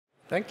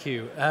Thank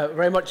you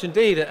very much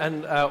indeed,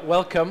 and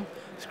welcome.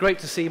 It's great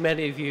to see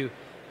many of you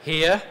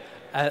here,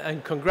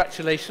 and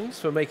congratulations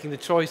for making the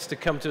choice to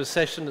come to a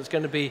session that's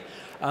going to be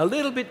a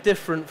little bit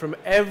different from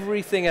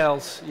everything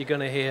else you're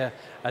going to hear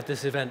at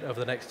this event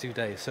over the next 2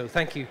 days. So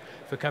thank you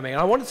for coming.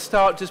 And I want to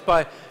start just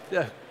by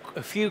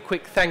a few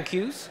quick thank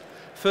yous.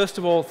 First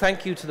of all,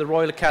 thank you to the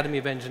Royal Academy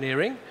of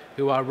Engineering,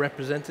 who are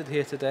represented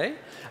here today.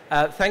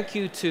 Thank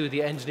you to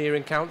the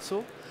Engineering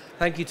Council.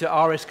 Thank you to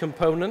RS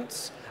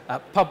Components,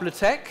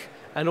 Publitech,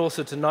 and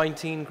also to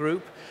 19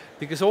 Group,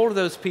 because all of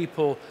those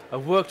people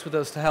have worked with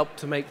us to help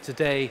to make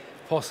today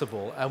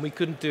possible, and we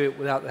couldn't do it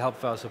without the help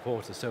of our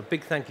supporters. So a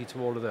big thank you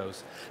to all of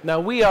those.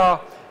 Now, we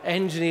are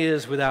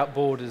Engineers Without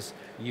Borders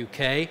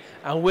UK,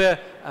 and we're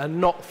a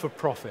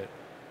not-for-profit.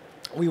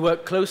 We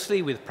work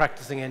closely with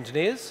practicing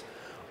engineers,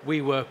 we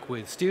work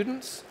with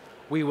students,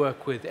 we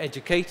work with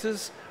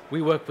educators,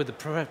 we work with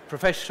the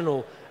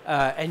professional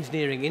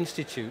engineering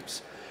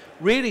institutes,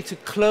 really to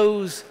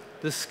close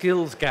the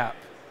skills gap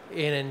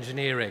in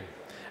engineering.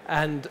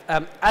 And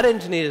at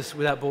Engineers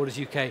Without Borders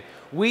UK,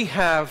 we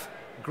have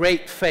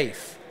great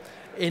faith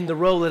in the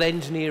role that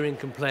engineering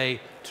can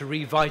play to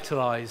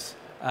revitalise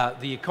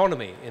the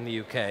economy in the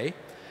UK.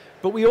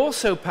 But we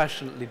also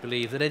passionately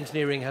believe that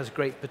engineering has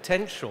great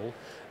potential,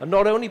 and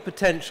not only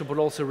potential, but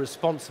also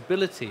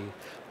responsibility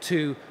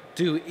to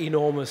do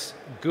enormous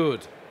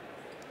good.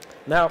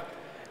 Now,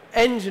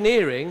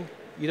 engineering,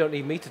 you don't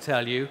need me to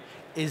tell you,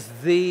 is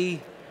the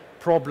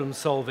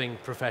problem-solving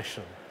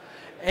profession.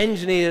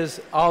 Engineers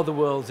are the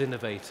world's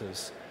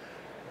innovators.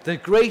 The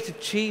great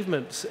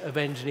achievements of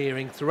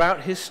engineering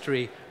throughout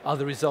history are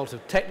the result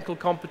of technical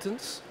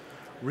competence,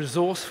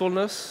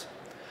 resourcefulness,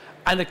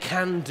 and a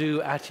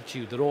can-do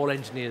attitude that all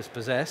engineers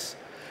possess,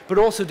 but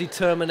also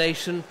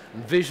determination,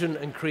 vision,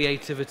 and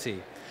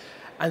creativity.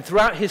 And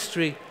throughout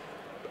history,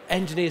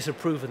 engineers have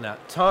proven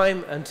that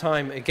time and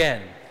time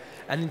again.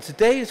 And in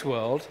today's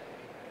world,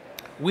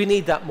 we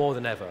need that more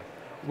than ever.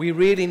 We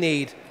really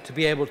need to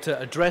be able to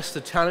address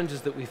the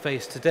challenges that we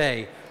face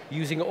today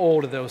using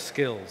all of those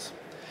skills.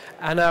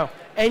 And now,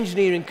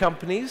 engineering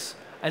companies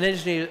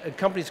and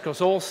companies across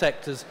all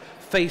sectors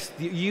face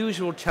the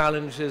usual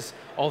challenges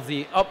of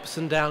the ups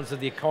and downs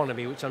of the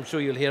economy, which I'm sure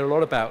you'll hear a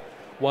lot about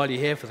while you're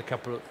here for a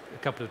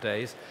couple of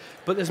days.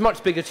 But there's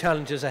much bigger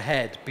challenges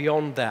ahead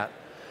beyond that,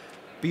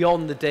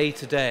 beyond the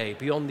day-to-day,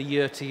 beyond the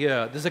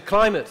year-to-year. There's a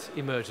climate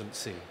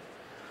emergency.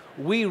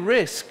 We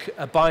risk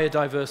a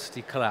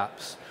biodiversity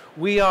collapse.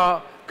 We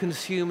are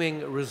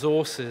consuming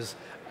resources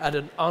at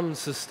an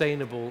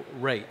unsustainable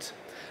rate,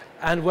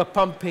 and we're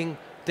pumping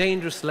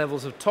dangerous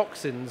levels of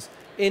toxins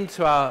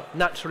into our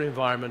natural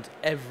environment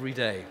every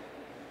day.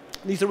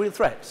 These are real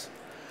threats,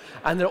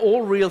 and they're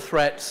all real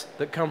threats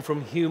that come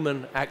from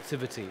human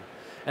activity.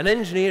 And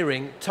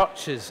engineering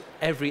touches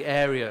every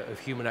area of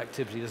human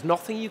activity. There's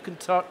nothing you can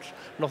touch,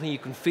 nothing you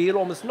can feel,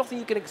 almost nothing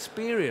you can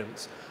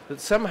experience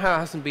that somehow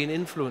hasn't been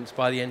influenced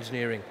by the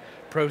engineering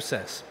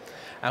process.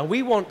 And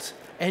we want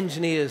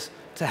engineers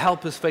to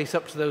help us face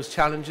up to those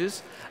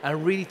challenges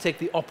and really take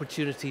the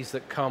opportunities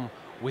that come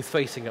with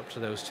facing up to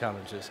those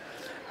challenges.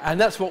 And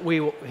that's what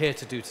we're here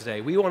to do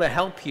today. We want to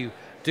help you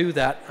do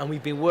that, and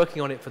we've been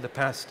working on it for the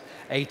past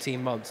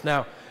 18 months.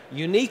 Now,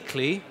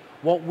 uniquely,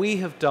 what we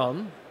have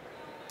done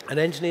at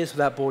Engineers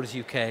Without Borders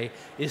UK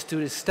is to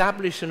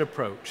establish an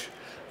approach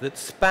that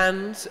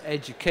spans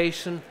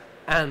education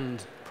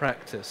and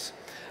practice,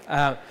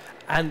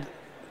 and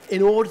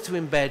in order to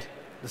embed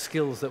the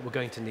skills that we're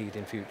going to need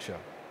in future.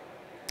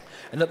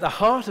 And at the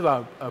heart of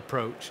our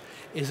approach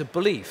is a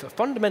belief, a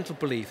fundamental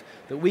belief,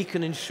 that we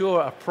can ensure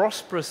a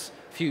prosperous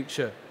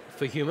future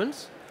for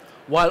humans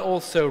while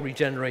also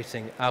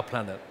regenerating our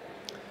planet.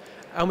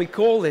 And we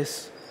call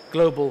this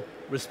global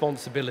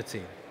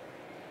responsibility.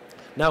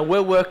 Now,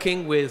 we're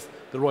working with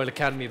the Royal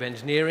Academy of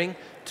Engineering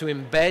to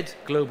embed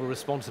global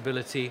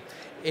responsibility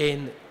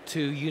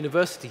into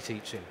university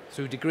teaching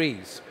through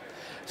degrees,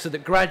 so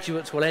that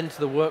graduates will enter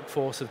the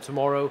workforce of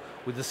tomorrow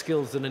with the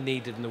skills that are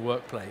needed in the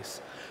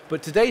workplace.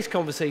 But today's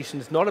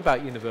conversation is not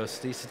about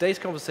universities. Today's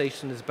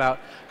conversation is about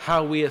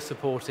how we are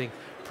supporting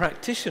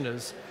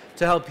practitioners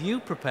to help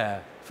you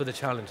prepare for the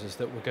challenges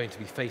that we're going to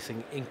be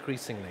facing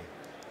increasingly.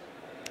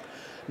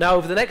 Now,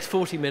 over the next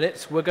 40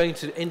 minutes, we're going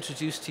to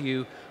introduce to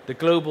you the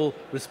Global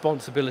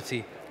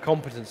Responsibility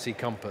Competency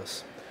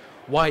Compass,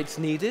 why it's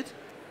needed,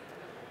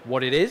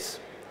 what it is,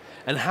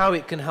 and how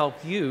it can help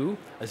you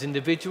as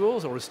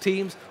individuals or as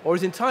teams or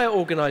as entire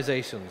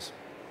organizations.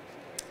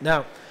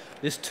 Now,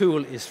 this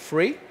tool is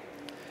free.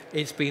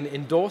 It's been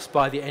endorsed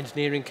by the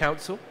Engineering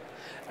Council,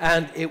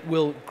 and it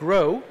will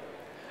grow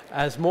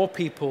as more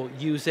people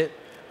use it,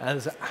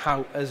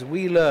 as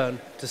we learn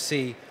to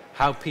see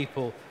how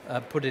people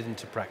put it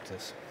into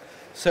practice.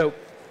 So,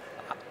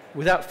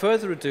 without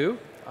further ado,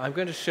 I'm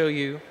going to show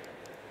you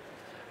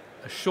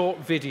a short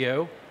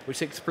video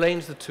which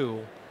explains the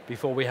tool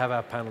before we have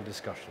our panel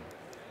discussion.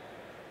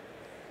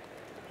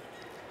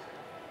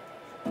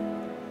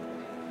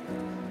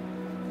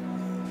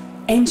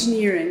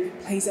 Engineering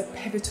plays a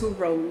pivotal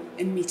role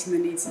in meeting the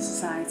needs of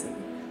society.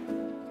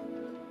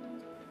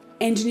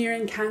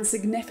 Engineering can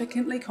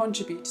significantly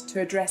contribute to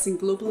addressing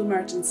global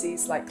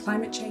emergencies like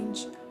climate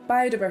change,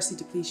 biodiversity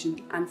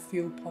depletion, and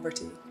fuel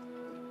poverty.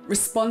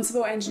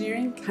 Responsible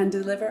engineering can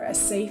deliver a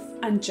safe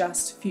and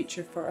just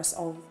future for us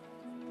all.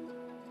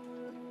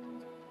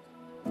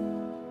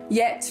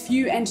 Yet,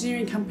 few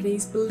engineering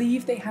companies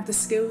believe they have the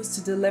skills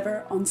to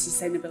deliver on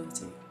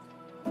sustainability.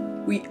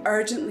 We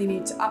urgently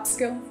need to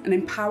upskill and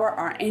empower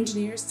our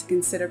engineers to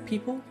consider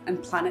people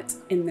and planet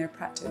in their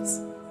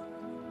practice.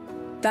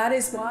 That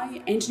is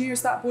why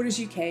Engineers That Borders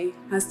UK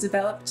has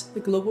developed the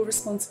Global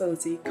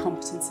Responsibility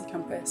Competency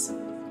Compass.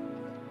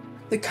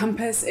 The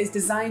Compass is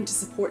designed to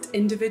support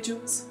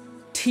individuals,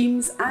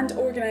 teams and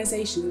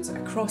organisations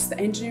across the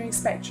engineering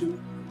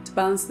spectrum to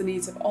balance the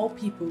needs of all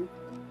people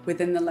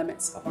within the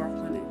limits of our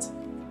planet.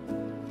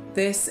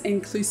 This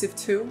inclusive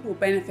tool will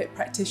benefit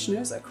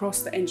practitioners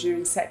across the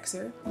engineering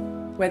sector,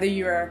 whether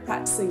you are a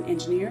practicing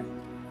engineer,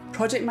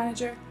 project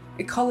manager,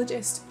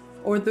 ecologist,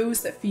 or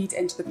those that feed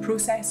into the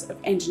process of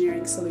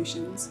engineering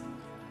solutions.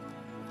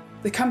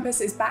 The Compass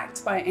is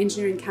backed by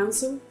Engineering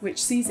Council, which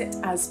sees it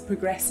as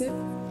progressive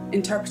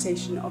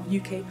interpretation of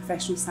UK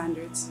professional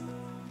standards.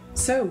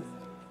 So,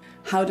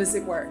 how does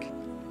it work?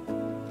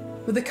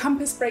 Well, the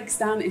Compass breaks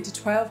down into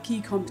 12 key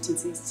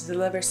competencies to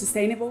deliver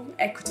sustainable,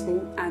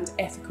 equitable, and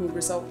ethical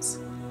results.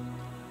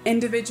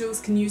 Individuals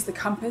can use the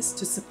Compass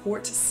to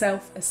support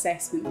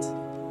self-assessment.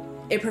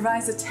 It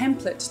provides a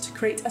template to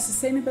create a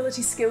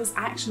sustainability skills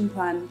action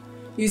plan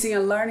using a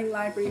learning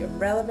library of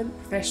relevant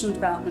professional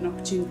development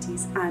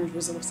opportunities and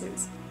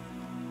resources.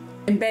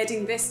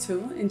 Embedding this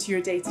tool into your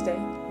day-to-day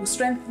will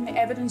strengthen the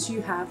evidence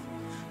you have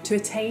to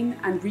attain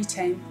and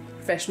retain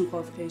professional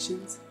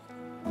qualifications.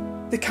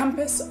 The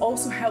Compass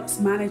also helps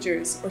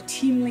managers or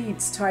team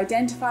leads to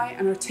identify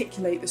and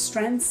articulate the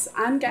strengths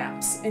and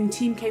gaps in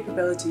team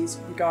capabilities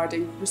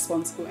regarding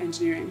responsible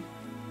engineering.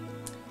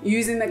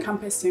 Using the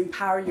Compass to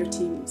empower your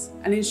teams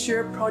and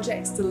ensure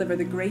projects deliver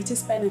the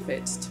greatest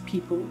benefit to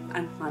people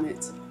and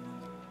planet.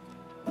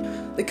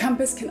 The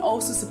Compass can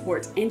also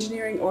support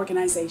engineering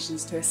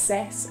organisations to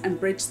assess and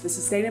bridge the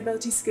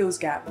sustainability skills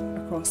gap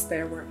across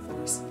their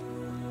workforce.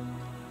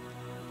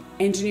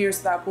 Engineers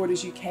Without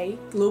Borders UK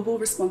Global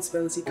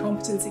Responsibility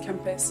Competency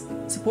Compass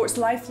supports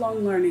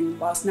lifelong learning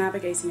whilst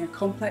navigating a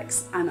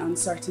complex and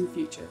uncertain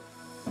future.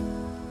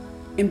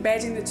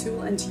 Embedding the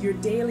tool into your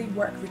daily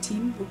work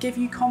routine will give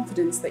you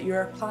confidence that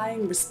you're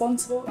applying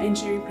responsible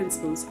engineering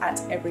principles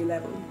at every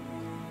level.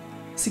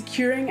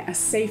 Securing a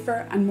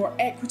safer and more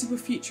equitable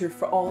future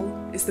for all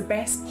is the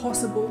best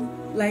possible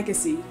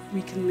legacy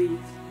we can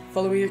leave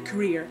following a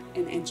career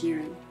in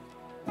engineering.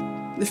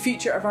 The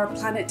future of our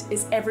planet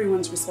is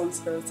everyone's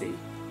responsibility.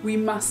 We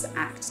must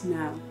act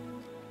now.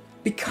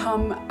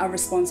 Become a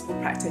responsible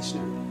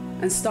practitioner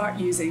and start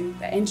using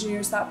the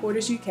Engineers That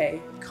Borders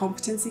UK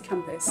Competency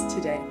Compass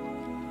today.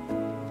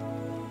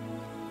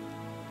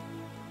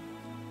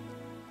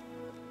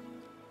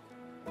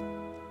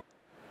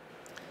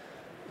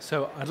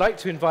 So I'd like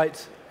to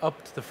invite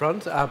up to the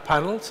front our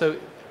panel. So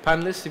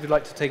panelists, if you'd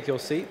like to take your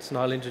seats, and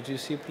I'll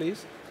introduce you,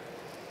 please.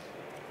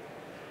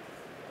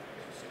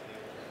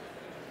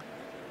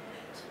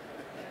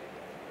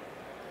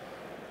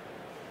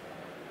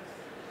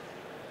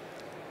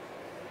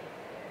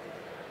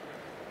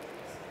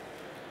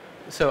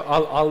 So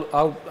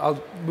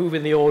I'll move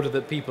in the order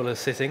that people are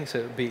sitting, so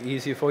it'll be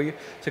easier for you.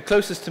 So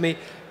closest to me,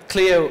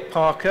 Cleo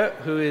Parker,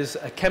 who is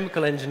a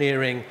chemical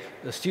engineering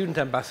student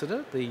ambassador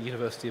at the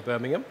University of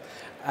Birmingham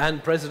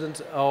and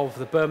president of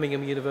the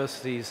Birmingham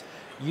University's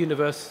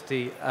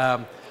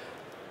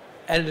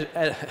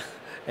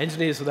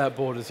Engineers Without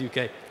Borders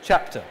UK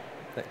chapter.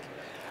 Thank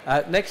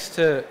you. Next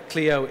to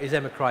Cleo is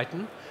Emma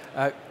Crichton.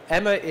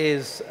 Emma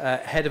is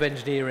head of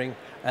engineering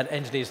at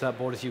Engineers Without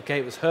Borders UK.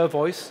 It was her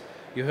voice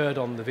you heard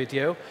on the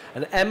video.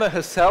 And Emma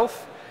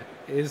herself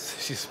is,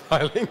 she's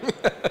smiling,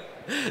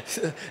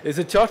 is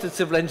a chartered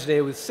civil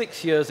engineer with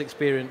 6 years'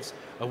 experience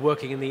of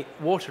working in the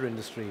water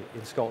industry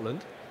in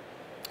Scotland.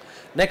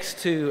 Next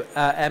to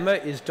Emma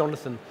is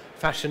Jonathan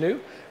Fashanu,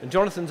 and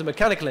Jonathan's a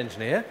mechanical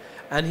engineer,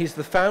 and he's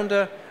the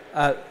founder,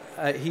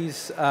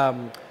 he's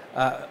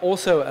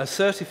also a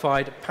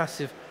certified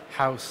passive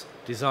house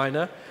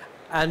designer,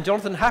 and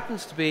Jonathan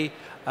happens to be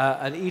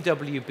an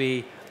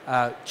EWB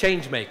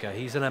change maker.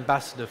 He's an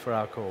ambassador for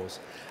our cause.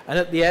 And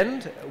at the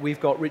end, we've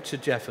got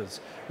Richard Jeffers.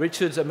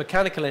 Richard's a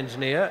mechanical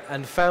engineer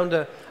and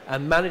founder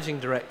and managing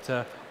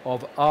director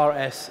of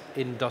RS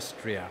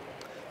Industria.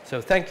 So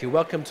thank you.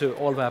 Welcome to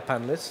all of our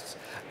panelists.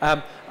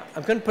 I'm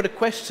going to put a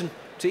question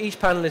to each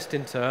panelist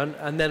in turn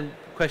and then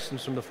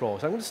questions from the floor.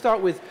 So I'm going to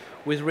start with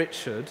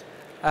Richard.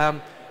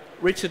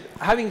 Richard,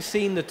 having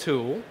seen the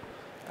tool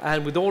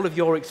and with all of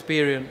your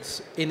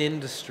experience in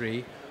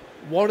industry,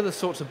 what are the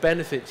sorts of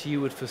benefits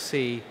you would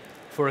foresee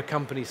for a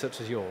company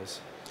such as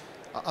yours?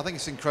 I think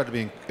it's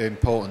incredibly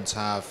important to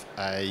have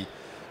a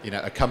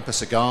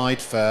compass, a guide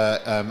for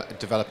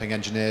developing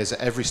engineers at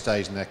every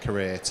stage in their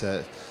career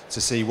to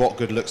see what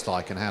good looks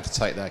like and how to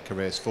take their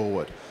careers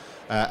forward.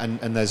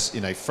 And there's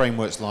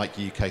frameworks like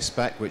UK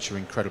Spec, which are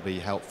incredibly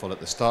helpful at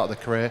the start of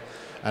the career,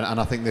 and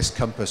I think this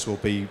Compass will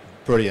be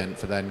brilliant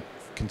for then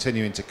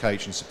continuing to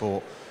coach and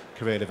support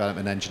career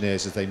development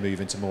engineers as they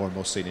move into more and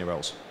more senior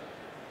roles.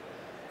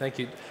 Thank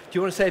you. Do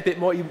you want to say a bit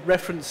more? You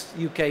referenced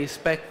UK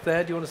Spec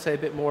there. Do you want to say a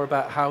bit more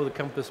about how the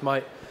Compass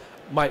might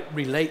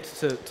relate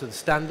to the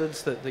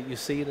standards that you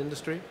see in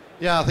industry?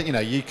 Yeah, I think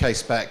UK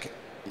Spec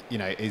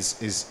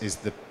is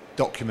the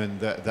document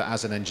that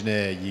as an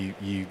engineer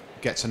you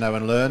get to know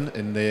and learn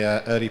in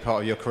the early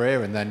part of your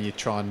career, and then you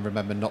try and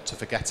remember not to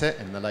forget it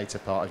in the later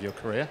part of your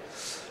career.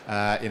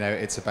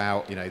 It's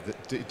about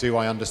do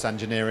I understand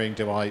engineering?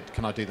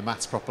 Can I do the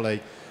maths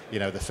properly?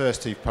 The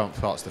first two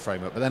parts of the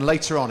framework, but then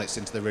later on it's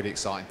into the really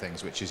exciting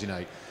things, which is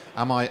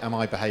am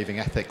I behaving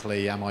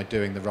ethically? Am I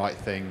doing the right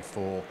thing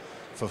for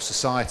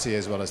society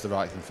as well as the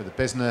right thing for the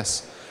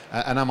business?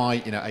 And am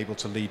I able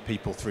to lead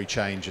people through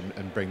change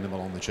and bring them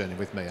along the journey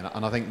with me?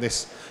 And I think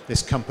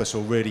this Compass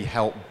will really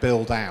help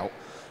build out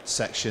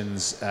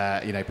sections,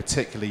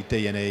 particularly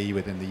D&E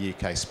within the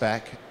UK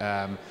Spec,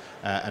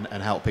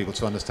 and help people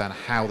to understand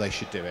how they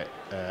should do it,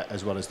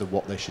 as well as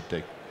what they should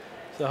do.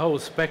 The whole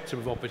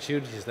spectrum of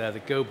opportunities there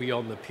that go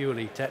beyond the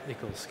purely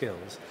technical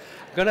skills.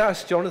 I'm going to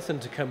ask Jonathan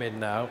to come in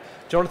now.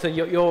 Jonathan,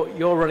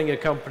 you're running a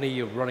company,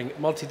 you're running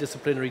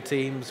multidisciplinary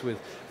teams with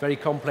very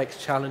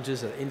complex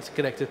challenges and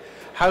interconnected.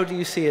 How do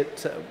you see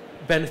it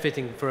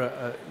benefiting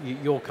for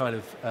your kind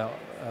of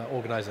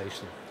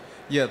organisation?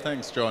 Yeah,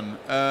 thanks, John.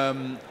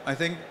 I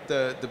think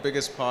the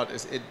biggest part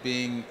is it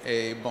being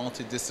a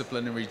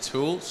multidisciplinary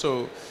tool.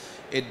 So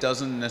it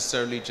doesn't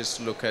necessarily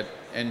just look at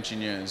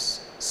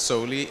engineers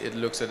solely, it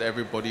looks at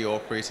everybody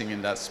operating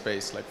in that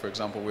space. Like, for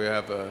example, we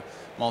have a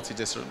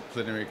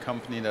multidisciplinary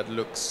company that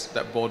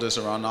borders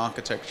around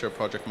architecture,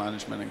 project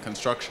management, and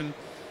construction,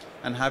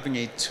 and having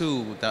a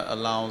tool that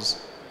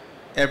allows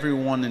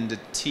everyone in the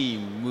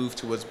team move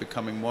towards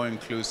becoming more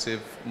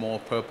inclusive, more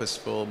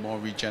purposeful, more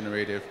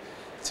regenerative.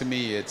 To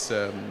me, it's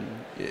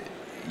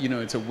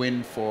it's a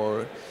win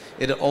for.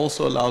 It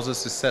also allows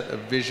us to set a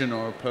vision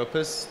or a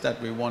purpose that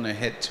we want to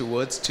head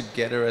towards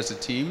together as a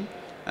team,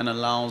 and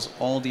allows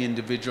all the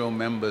individual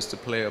members to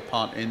play a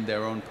part in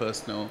their own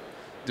personal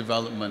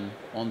development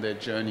on their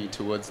journey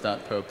towards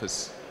that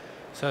purpose.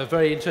 So a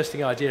very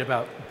interesting idea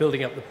about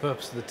building up the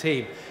purpose of the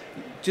team.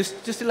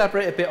 Just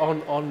elaborate a bit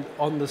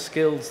on the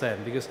skills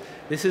then, because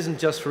this isn't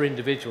just for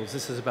individuals,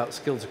 this is about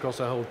skills across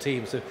a whole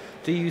team. So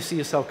do you see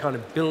yourself kind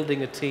of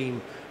building a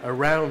team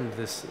around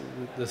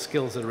the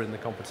skills that are in the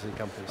competency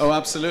compass? Oh,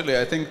 absolutely.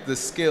 I think the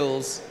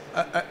skills,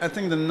 I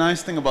think the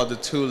nice thing about the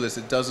tool is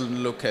it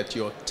doesn't look at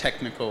your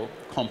technical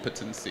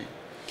competency.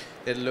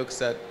 It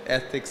looks at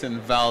ethics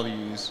and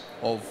values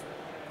of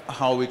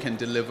how we can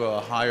deliver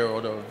a higher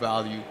order of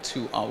value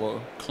to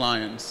our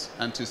clients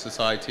and to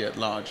society at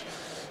large.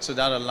 So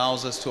that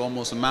allows us to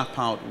almost map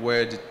out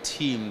where the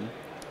team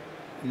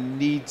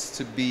needs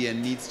to be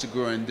and needs to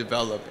grow and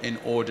develop in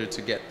order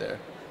to get there.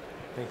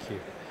 Thank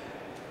you.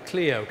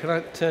 Cleo, can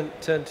I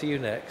turn to you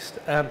next?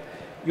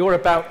 You're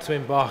about to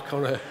embark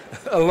on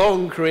a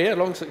long career, a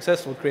long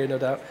successful career, no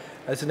doubt,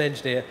 as an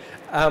engineer.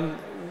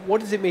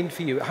 What does it mean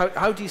for you?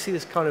 How do you see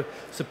this kind of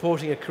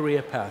supporting a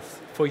career path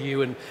for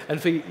you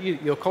and for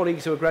your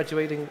colleagues who are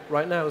graduating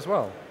right now as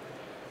well?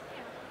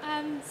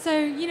 So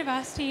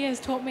university has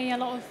taught me a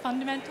lot of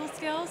fundamental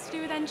skills to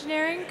do with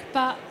engineering,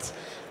 but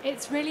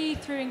it's really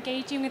through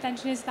engaging with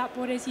engineers at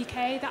Borders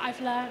UK that I've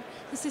learned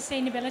the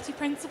sustainability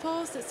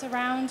principles that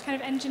surround kind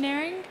of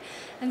engineering.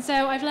 And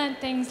so I've learned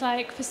things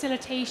like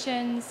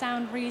facilitation,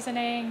 sound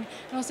reasoning,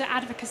 and also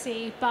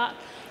advocacy, but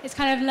it's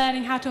kind of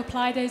learning how to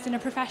apply those in a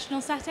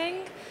professional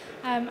setting.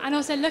 And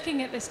also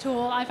looking at this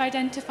tool, I've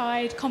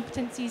identified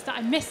competencies that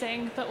I'm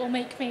missing but will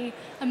make me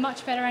a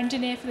much better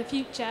engineer for the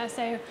future.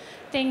 So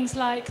things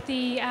like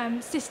the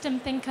system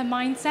thinker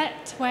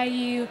mindset, where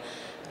you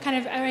kind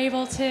of are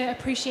able to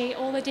appreciate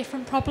all the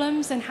different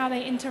problems and how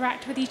they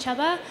interact with each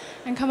other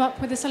and come up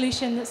with a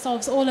solution that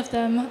solves all of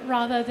them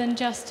rather than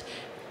just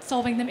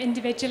solving them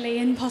individually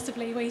and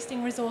possibly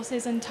wasting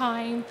resources and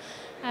time.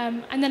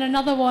 And then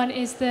another one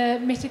is the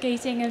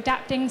mitigating and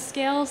adapting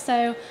skill.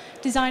 So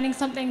designing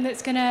something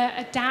that's going to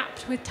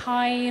adapt with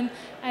time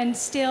and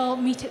still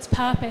meet its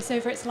purpose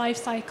over its life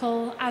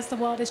cycle as the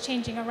world is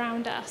changing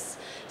around us.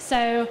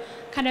 So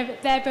kind of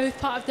they're both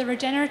part of the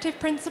regenerative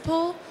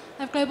principle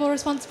of global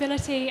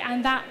responsibility,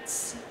 and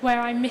that's where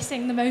I'm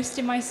missing the most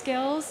in my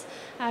skills.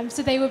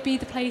 So they would be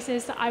the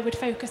places that I would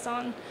focus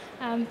on.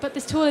 But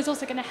this tool is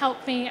also going to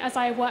help me as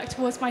I work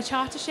towards my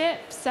chartership.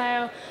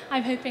 So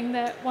I'm hoping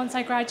that once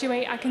I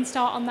graduate, I can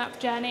start on that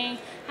journey,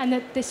 and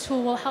that this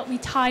tool will help me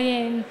tie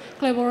in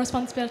global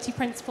responsibility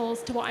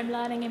principles to what I'm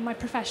learning in my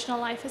professional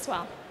life as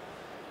well.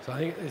 So I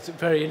think it's a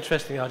very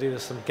interesting idea.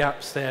 There's some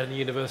gaps there in the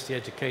university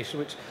education,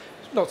 which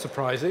is not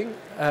surprising.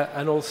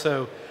 And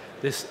also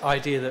this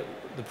idea that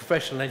the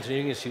professional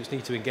engineering institutes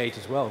need to engage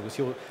as well,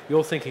 because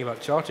you're thinking about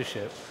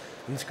chartership,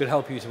 and this could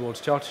help you towards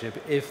chartership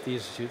if the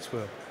institutes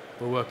were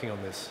working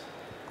on this.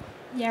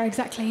 Yeah,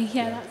 exactly.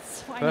 Yeah,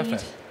 that's what I need.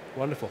 Perfect.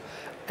 Wonderful.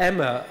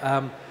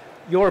 Emma,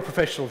 you're a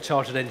professional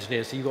chartered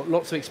engineer, so you've got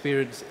lots of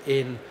experience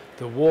in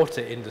the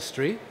water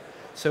industry.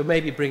 So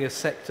maybe bring a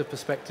sector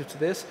perspective to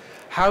this.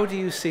 How do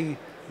you see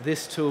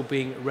this tool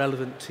being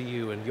relevant to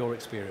you and your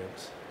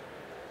experience?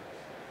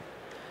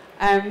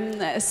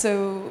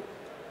 So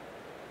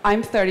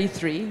I'm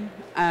 33,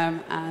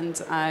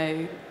 and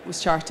I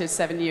was chartered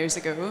 7 years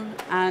ago.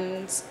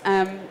 And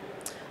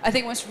I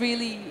think what's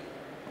really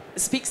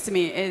speaks to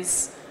me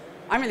is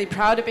I'm really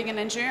proud of being an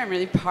engineer. I'm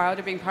really proud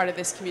of being part of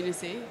this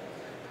community.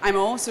 I'm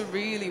also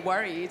really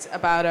worried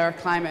about our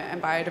climate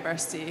and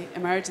biodiversity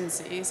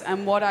emergencies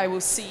and what I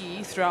will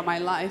see throughout my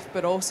life,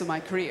 but also my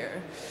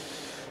career.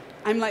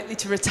 I'm likely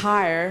to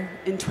retire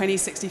in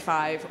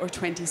 2065 or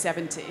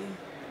 2070.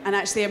 And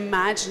actually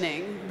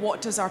imagining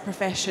what does our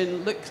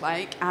profession look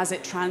like as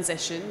it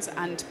transitions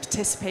and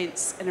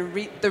participates in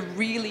the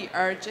really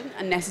urgent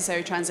and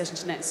necessary transition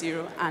to net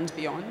zero and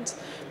beyond.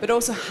 But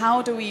also,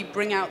 how do we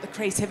bring out the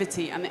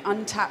creativity and the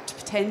untapped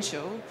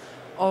potential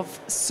of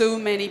so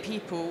many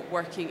people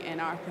working in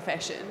our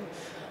profession?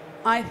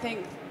 I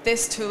think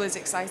this tool is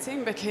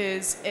exciting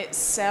because it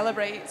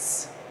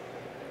celebrates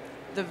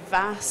the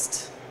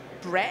vast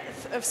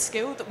breadth of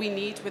skill that we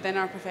need within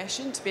our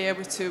profession to be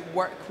able to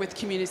work with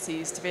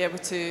communities, to be able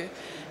to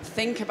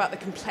think about the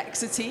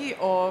complexity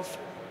of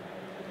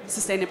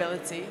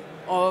sustainability,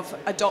 of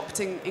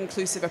adopting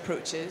inclusive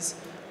approaches,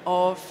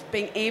 of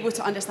being able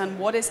to understand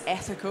what is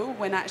ethical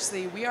when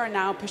actually we are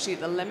now pushing at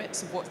the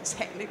limits of what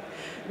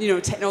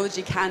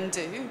technology can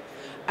do.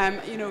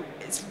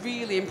 It's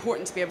really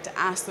important to be able to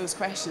ask those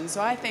questions.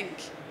 So I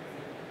think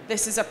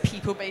this is a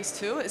people-based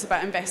tool. It's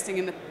about investing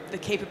in the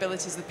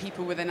capabilities of the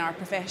people within our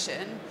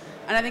profession.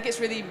 And I think it's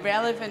really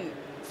relevant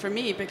for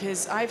me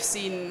because I've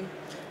seen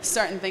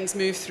certain things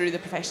move through the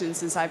profession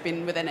since I've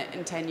been within it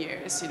in 10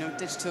 years.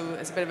 Digital,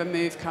 as a bit of a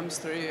move, comes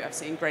through. I've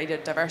seen greater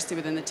diversity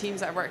within the teams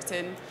that I've worked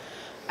in.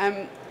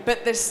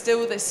 But there's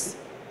still this,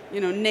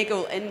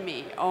 niggle in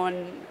me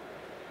on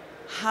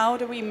how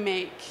do we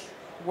make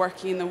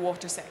working in the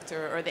water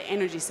sector or the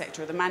energy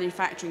sector or the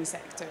manufacturing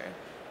sector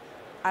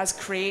as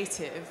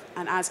creative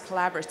and as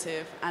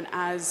collaborative and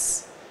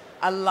as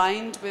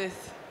aligned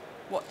with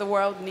what the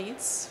world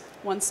needs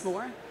once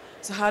more.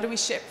 So how do we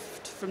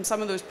shift from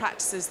some of those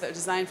practices that are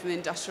designed from the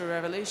Industrial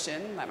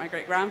Revolution, like my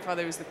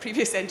great-grandfather was the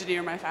previous engineer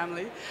in my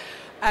family,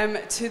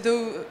 to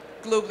the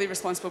globally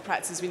responsible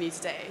practices we need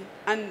today?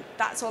 And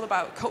that's all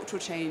about cultural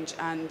change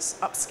and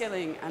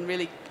upskilling and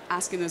really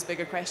asking those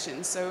bigger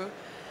questions. So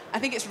I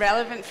think it's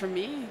relevant for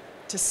me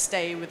to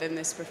stay within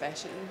this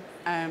profession.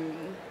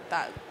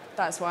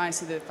 That's why I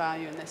see the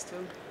value in this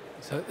tool.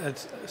 So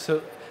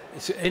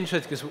it's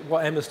interesting because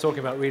what Emma's talking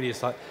about really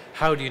is like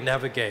how do you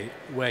navigate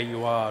where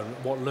you are and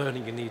what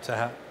learning you need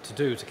to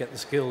do to get the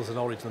skills and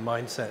knowledge and the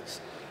mindsets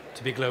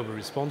to be globally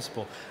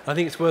responsible. And I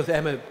think it's worth,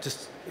 Emma,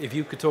 just if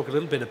you could talk a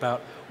little bit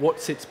about what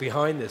sits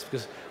behind this,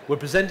 because we're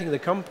presenting the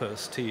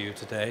Compass to you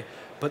today,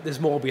 but there's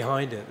more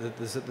behind it.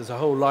 There's a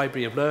whole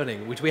library of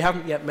learning, which we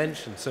haven't yet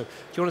mentioned. So do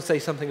you want to say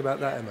something about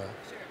that, Emma?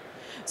 Sure.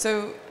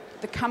 So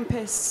the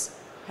Compass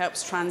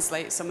helps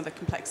translate some of the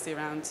complexity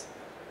around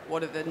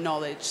what are the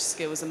knowledge,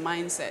 skills and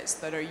mindsets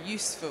that are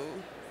useful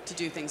to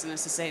do things in a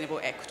sustainable,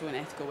 equitable and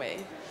ethical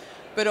way.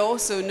 But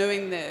also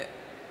knowing that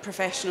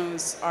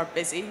professionals are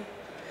busy.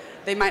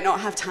 They might not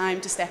have time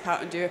to step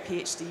out and do a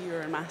PhD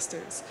or a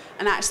master's.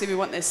 And actually we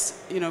want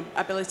this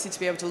ability to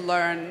be able to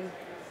learn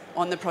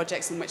on the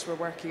projects in which we're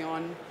working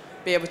on,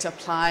 be able to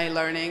apply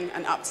learning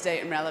and up to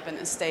date and relevant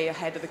and stay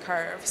ahead of the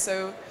curve.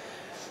 So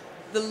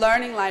the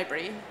learning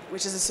library,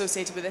 which is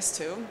associated with this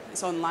tool,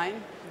 it's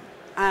online,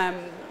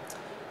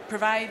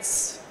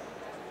 provides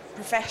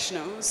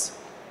professionals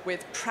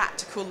with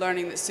practical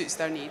learning that suits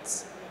their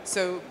needs.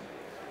 So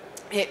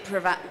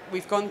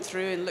we've gone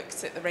through and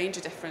looked at the range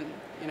of different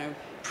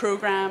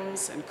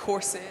programs and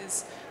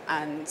courses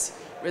and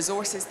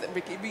resources that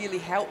really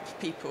help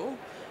people.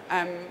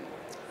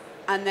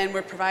 And then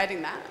we're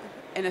providing that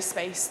in a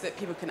space that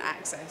people can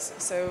access.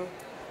 So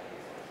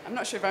I'm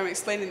not sure if I'm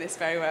explaining this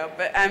very well,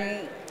 but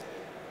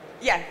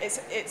yeah,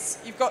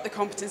 you've got the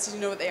competencies,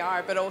 you know what they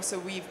are, but also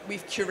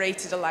we've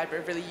curated a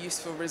library of really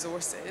useful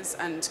resources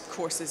and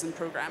courses and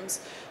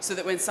programs so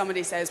that when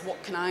somebody says,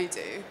 what can I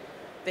do?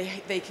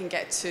 They can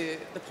get to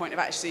the point of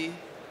actually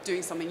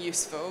doing something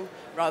useful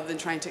rather than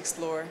trying to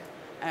explore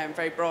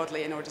very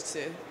broadly in order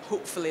to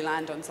hopefully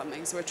land on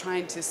something. So we're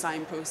trying to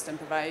signpost and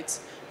provide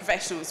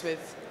professionals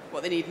with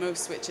what they need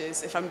most, which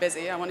is if I'm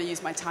busy, I want to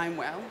use my time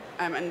well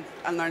and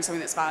learn something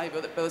that's valuable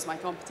that builds my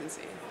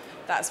competency.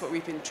 That's what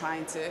we've been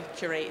trying to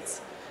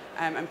curate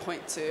and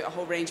point to a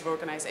whole range of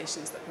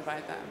organisations that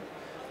provide that.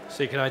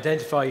 So you can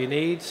identify your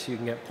needs, you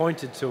can get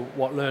pointed to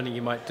what learning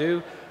you might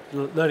do.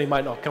 Learning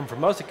might not come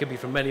from us, it could be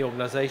from many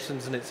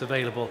organisations, and it's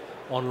available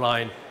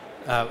online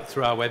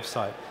through our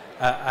website.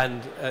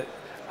 And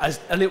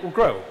it will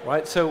grow,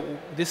 right? So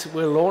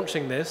we're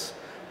launching this,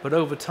 but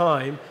over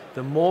time,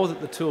 the more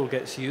that the tool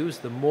gets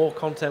used, the more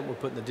content we'll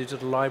put in the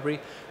digital library,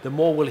 the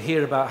more we'll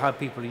hear about how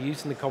people are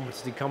using the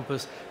Competency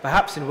Compass,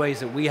 perhaps in ways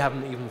that we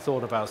haven't even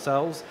thought of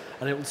ourselves,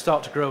 and it will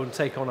start to grow and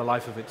take on a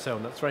life of its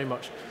own. That's very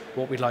much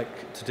what we'd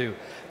like to do.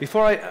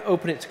 Before I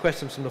open it to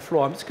questions from the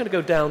floor, I'm just going to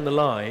go down the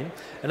line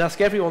and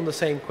ask everyone the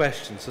same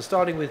question. So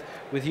starting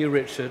with you,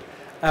 Richard,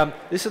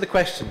 this is the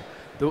question.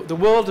 The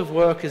world of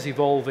work is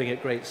evolving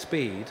at great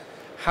speed.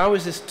 How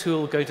is this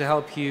tool going to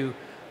help you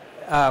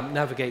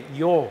navigate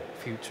your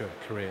future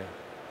career?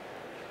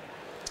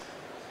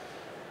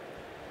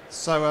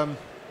 So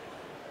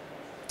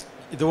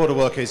the world of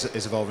work is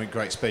evolving at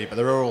great speed, but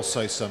there are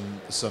also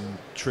some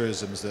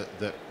truisms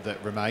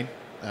that remain.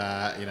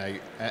 You know,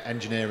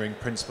 engineering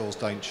principles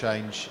don't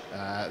change.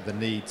 The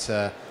need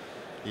to,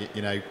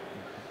 you know,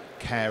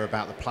 care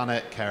about the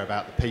planet, care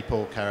about the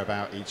people, care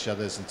about each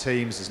other's and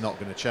teams is not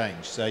going to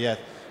change. So yeah,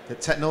 the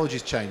technology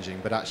is changing,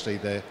 but actually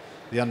the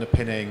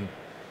underpinning,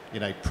 you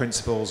know,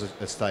 principles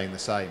are staying the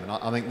same. And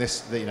I think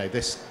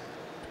this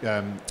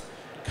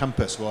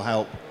compass will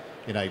help,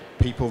 you know,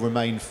 people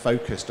remain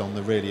focused on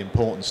the really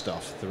important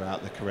stuff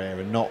throughout their career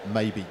and not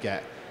maybe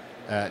get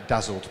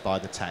dazzled by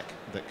the tech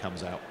that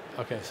comes out.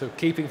 Okay, so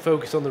keeping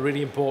focus on the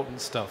really important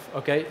stuff.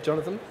 Okay,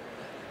 Jonathan?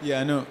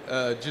 Yeah, no,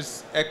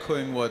 just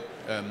echoing what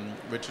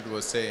Richard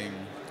was saying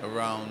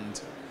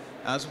around,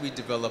 as we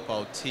develop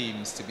our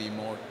teams to be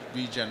more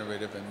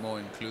regenerative and more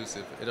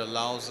inclusive, it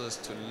allows us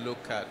to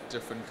look at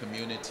different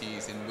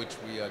communities in which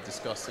we are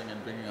discussing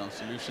and bringing our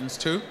solutions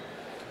to.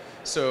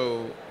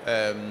 So,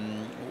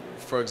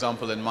 for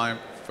example, in my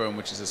firm,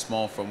 which is a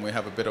small firm, we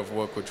have a bit of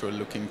work which we're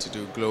looking to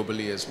do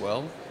globally as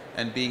well,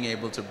 and being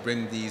able to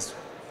bring these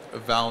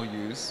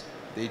values,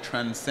 they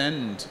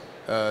transcend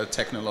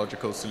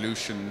technological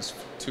solutions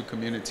to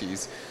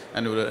communities,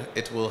 and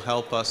it will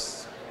help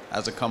us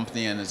as a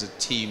company and as a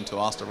team to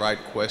ask the right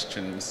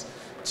questions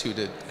to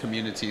the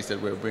communities that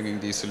we're bringing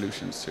these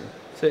solutions to.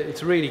 So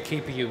it's really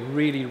keeping you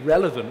really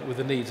relevant with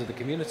the needs of the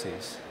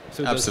communities.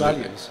 So those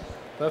Absolutely. values.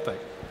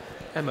 Perfect.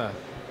 Emma?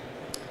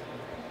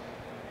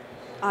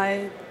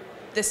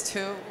 This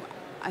tool,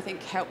 I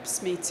think,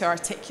 helps me to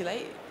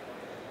articulate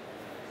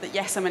that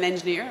yes, I'm an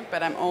engineer,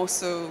 but I'm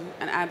also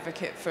an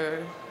advocate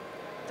for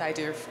the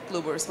idea of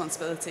global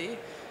responsibility,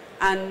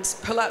 and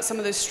pull out some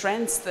of those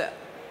strengths that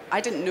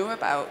I didn't know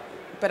about,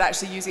 but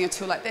actually using a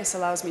tool like this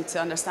allows me to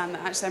understand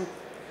that actually I'm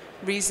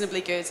reasonably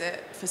good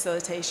at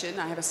facilitation.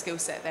 I have a skill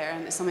set there,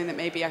 and it's something that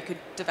maybe I could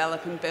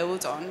develop and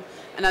build on.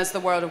 And as the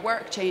world of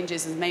work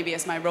changes, and maybe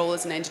as my role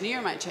as an engineer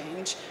might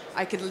change,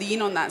 I could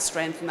lean on that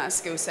strength and that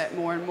skill set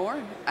more and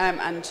more,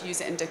 and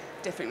use it in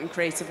different and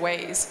creative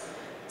ways.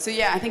 So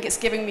yeah, I think it's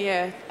giving me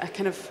a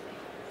kind of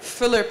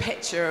fuller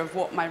picture of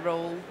what my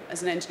role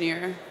as an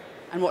engineer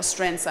and what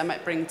strengths I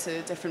might bring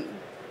to different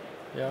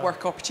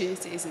work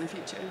opportunities in the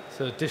future.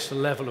 So additional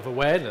level of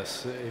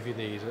awareness, if you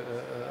need,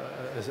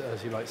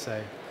 as you might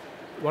say.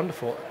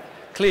 Wonderful.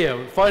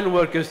 Cleo, final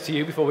word goes to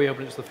you before we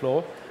open it to the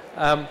floor.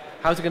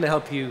 How's it going to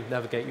help you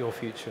navigate your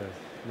future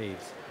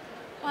needs?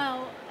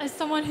 Well, as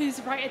someone who's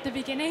right at the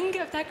beginning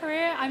of their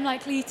career, I'm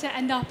likely to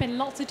end up in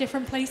lots of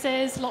different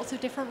places, lots of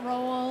different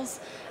roles.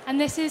 And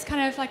this is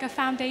kind of like a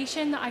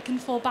foundation that I can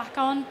fall back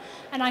on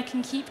and I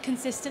can keep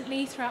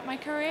consistently throughout my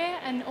career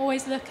and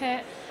always look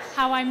at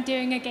how I'm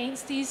doing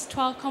against these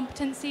 12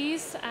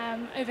 competencies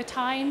over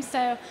time.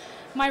 So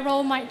my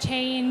role might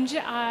change,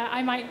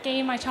 I might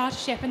gain my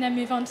chartership and then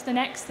move on to the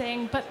next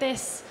thing, but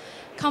this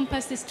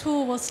compass, this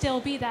tool will still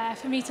be there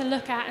for me to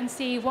look at and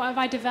see what have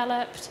I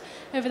developed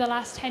over the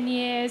last 10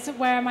 years,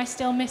 where am I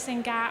still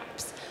missing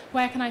gaps,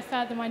 where can I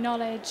further my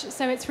knowledge.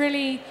 So it's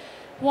really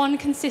one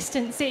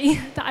consistency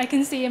that I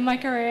can see in my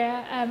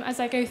career as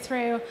I go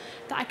through,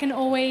 that I can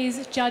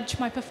always judge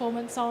my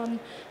performance on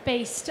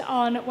based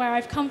on where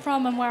I've come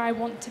from and where I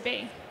want to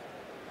be.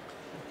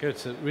 Good,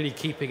 so really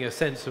keeping a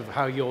sense of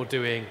how you're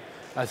doing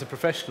as a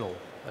professional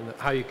and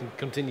how you can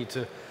continue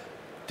to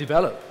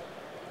develop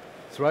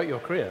throughout your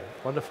career.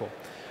 Wonderful.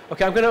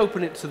 Okay, I'm going to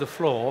open it to the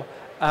floor.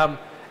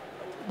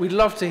 We'd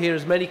love to hear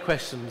as many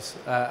questions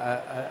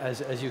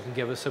as you can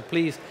give us. So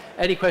please,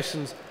 any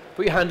questions,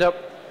 put your hand up.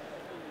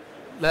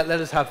 Let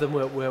us have them.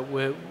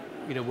 We're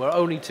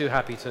only too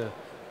happy to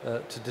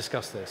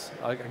discuss this.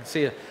 I can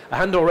see a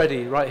hand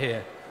already right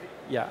here.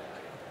 Yeah.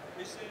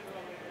 Is there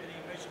any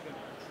measurement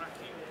and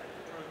tracking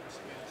progress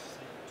against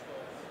the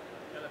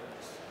 12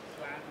 elements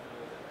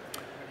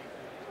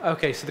plan?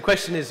 Okay, so the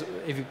question is,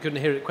 if you couldn't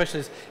hear it, the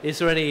question is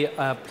there any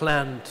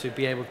plan to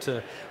be able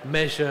to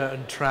measure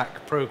and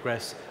track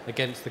progress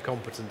against the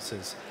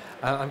competences?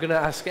 I'm going to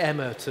ask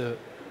Emma to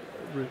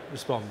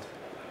respond.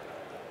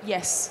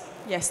 Yes,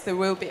 there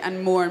will be,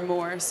 and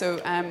more. So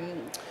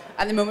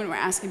at the moment, we're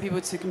asking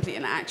people to complete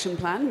an action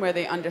plan where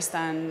they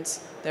understand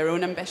their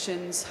own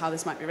ambitions, how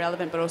this might be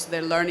relevant, but also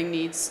their learning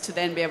needs to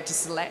then be able to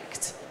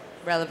select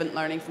relevant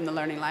learning from the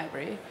learning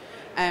library.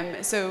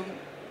 So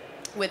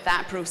with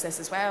that process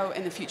as well,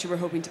 in the future, we're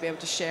hoping to be able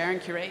to share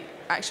and curate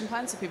action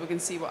plans so people can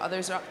see what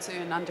others are up to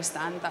and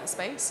understand that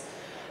space.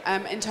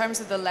 In terms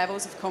of the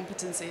levels of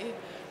competency,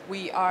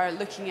 we are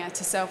looking at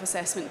a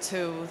self-assessment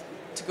tool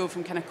to go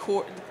from kind of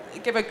core,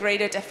 give a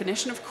greater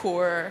definition of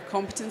core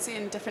competency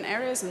in different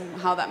areas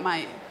and how that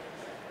might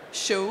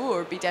show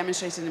or be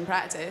demonstrated in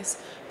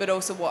practice, but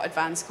also what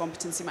advanced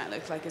competency might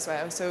look like as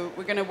well. So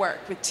we're going to work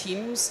with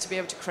teams to be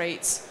able to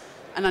create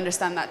and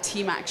understand that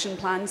team action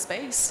plan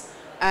space,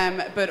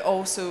 but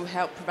also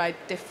help provide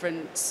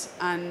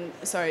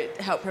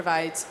help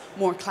provide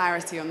more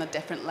clarity on the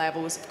different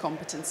levels of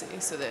competency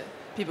so that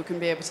people can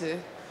be able to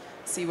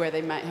see where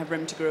they might have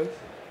room to grow.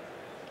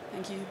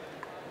 Thank you.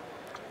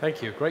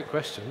 Thank you. Great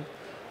question.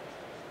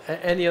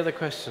 Any other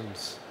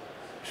questions?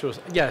 Sure.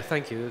 Yeah,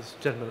 thank you. There's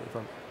a gentleman at the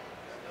front.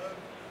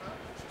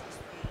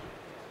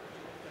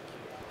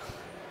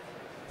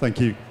 Thank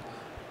you.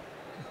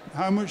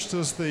 How much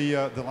does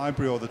the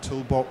library or the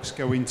toolbox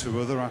go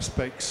into other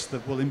aspects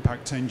that will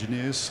impact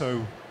engineers?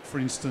 So, for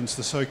instance,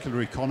 the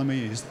circular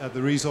economy, are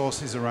the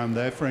resources around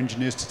there for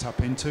engineers to tap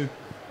into?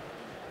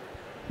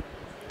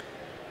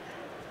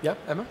 Yeah,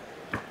 Emma?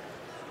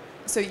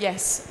 So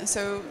yes,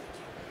 so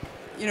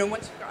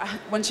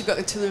once you've got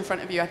the tool in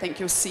front of you, I think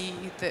you'll see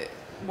that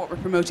what we're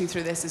promoting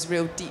through this is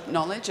real deep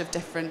knowledge of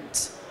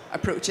different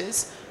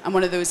approaches, and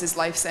one of those is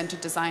life-centered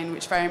design,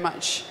 which very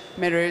much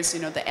mirrors,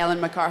 the Ellen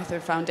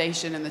MacArthur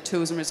Foundation and the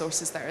tools and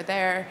resources that are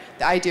there,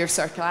 the idea of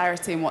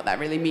circularity and what that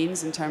really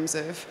means in terms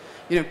of,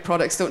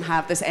 products don't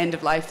have this end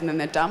of life and then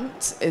they're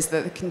dumped, is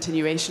the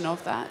continuation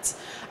of that.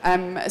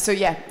 So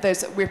yeah,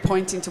 we're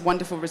pointing to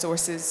wonderful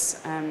resources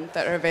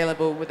that are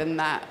available within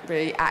that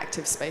really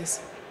active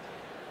space.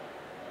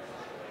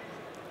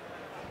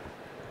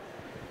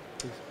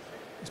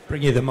 Let's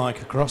bring you the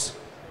mic across.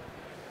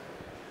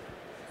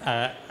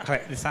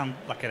 This sounds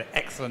like an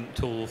excellent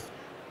tool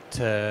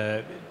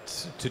to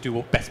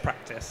do best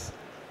practice.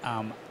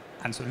 And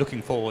so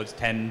looking forward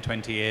 10,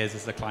 20 years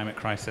as the climate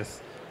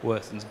crisis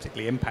worsens,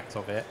 particularly impacts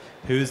of it,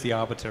 who's the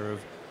arbiter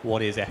of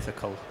what is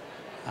ethical,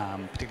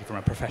 particularly from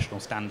a professional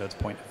standards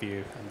point of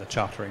view and the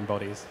chartering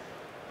bodies?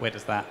 Where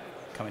does that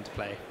come into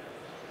play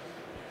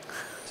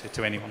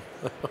to anyone?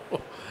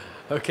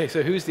 Okay,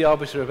 so who's the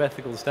arbiter of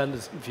ethical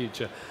standards in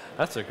future?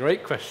 That's a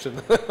great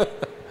question.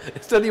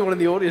 Is anyone in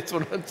the audience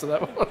want to answer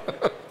that one?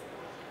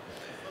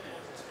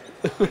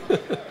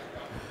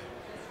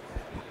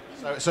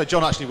 So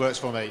John actually works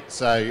for me,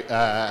 so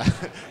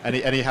and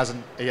he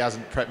hasn't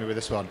prepped me with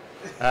this one.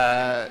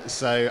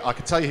 So I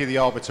can tell you who the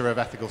arbiter of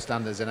ethical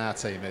standards in our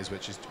team is,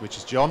 which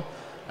is John,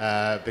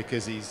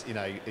 because he's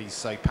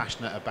so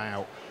passionate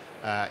about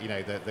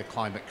the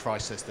climate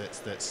crisis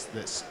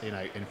that's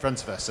in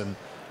front of us, and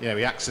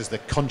he acts as the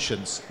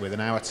conscience within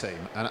our team,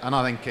 and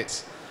I think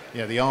it's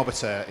the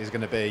arbiter is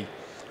going to be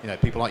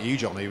people like you,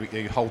 John,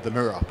 who hold the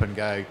mirror up and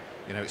go,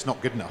 it's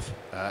not good enough.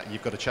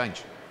 You've got to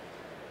change.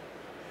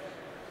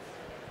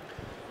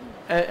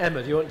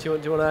 Emma, do you want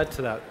to add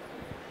to that?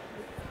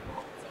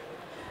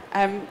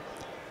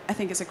 I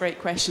think it's a great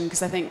question,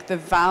 because I think the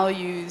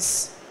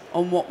values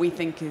on what we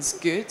think is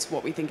good,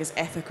 what we think is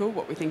ethical,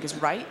 what we think is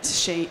right,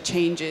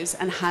 changes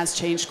and has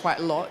changed quite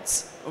a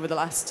lot over the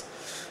last,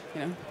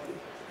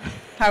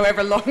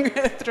 however long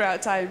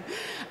throughout time.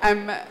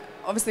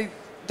 Obviously,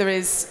 there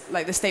is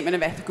the statement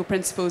of ethical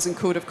principles and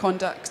code of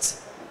conduct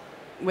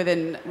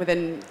within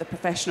the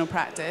professional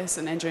practice,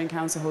 and Engineering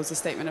Council holds a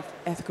statement of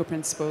ethical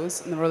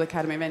principles in the Royal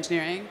Academy of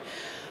Engineering.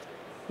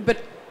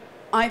 But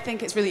I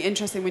think it's really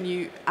interesting when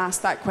you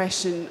ask that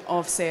question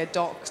of, say, a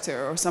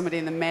doctor or somebody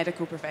in the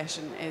medical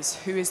profession, is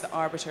who is the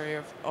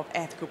arbiter of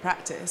ethical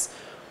practice?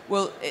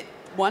 Well,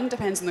 one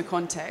depends on the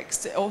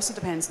context. It also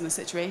depends on the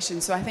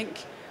situation. So I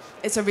think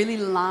it's a really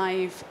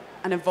live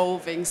and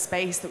evolving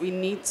space that we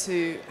need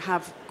to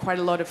have quite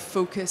a lot of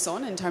focus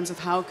on in terms of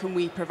how can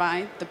we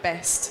provide the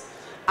best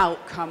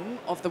outcome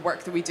of the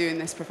work that we do in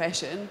this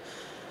profession.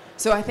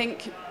 So I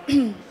think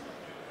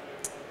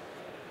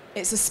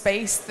it's a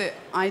space that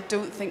I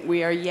don't think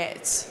we are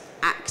yet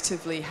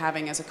actively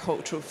having as a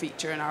cultural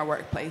feature in our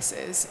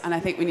workplaces, and I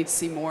think we need to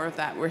see more of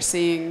that. We're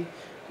seeing,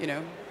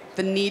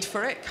 the need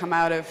for it come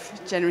out of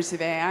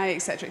generative AI, et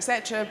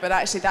cetera, but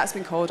actually that's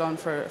been called on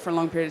for a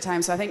long period of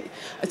time. So I think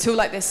a tool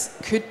like this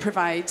could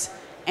provide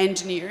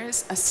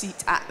engineers a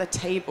seat at the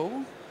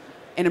table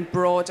in a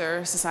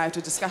broader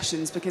societal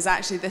discussions, because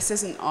actually this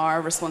isn't our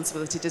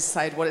responsibility to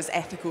decide what is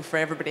ethical for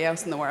everybody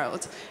else in the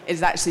world. It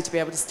is actually to be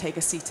able to take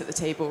a seat at the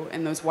table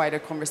in those wider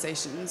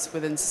conversations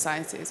within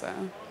society as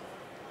well.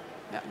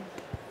 Yeah.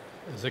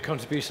 There's a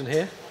contribution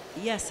here.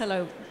 Yes,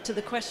 hello. To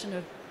the question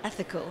of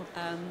ethical,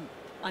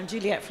 I'm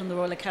Juliet from the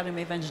Royal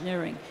Academy of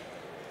Engineering,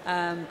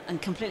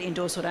 and completely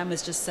endorse what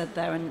Emma's just said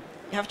there. And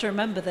you have to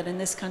remember that in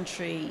this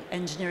country,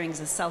 engineering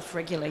is a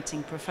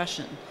self-regulating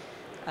profession.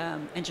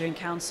 Engineering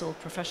Council,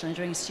 professional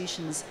engineering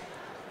institutions,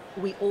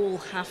 we all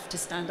have to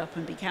stand up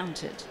and be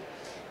counted.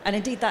 And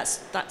indeed,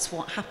 that's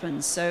what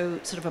happens. So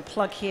sort of a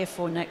plug here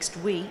for next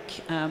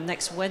week,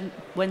 next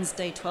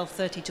Wednesday,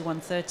 12:30 to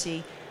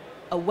 1:30,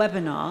 a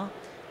webinar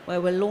where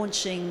we're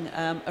launching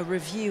a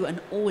review and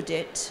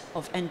audit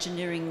of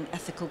engineering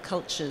ethical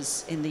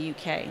cultures in the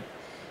UK.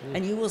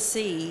 And you will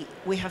see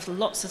we have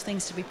lots of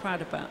things to be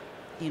proud about.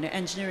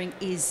 Engineering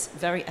is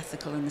very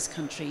ethical in this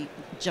country,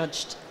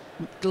 judged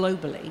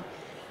globally.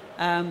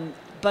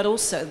 But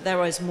also,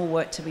 there is more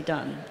work to be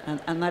done,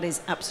 and that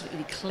is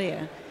absolutely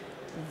clear.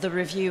 The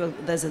review,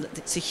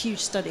 it's a huge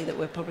study that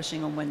we're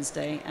publishing on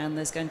Wednesday, and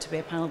there's going to be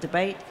a panel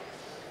debate,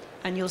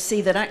 and you'll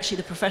see that actually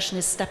the profession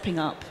is stepping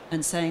up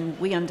and saying,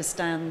 we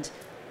understand,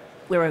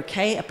 we're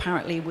okay.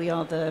 Apparently, we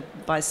are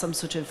by some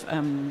sort of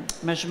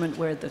measurement,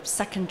 we're the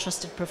second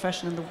trusted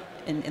profession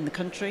in the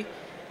country.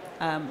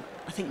 I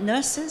think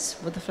nurses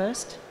were the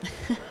first.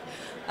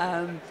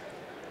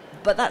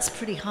 But that's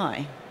pretty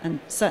high,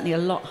 and certainly a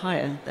lot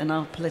higher than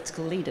our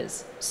political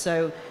leaders.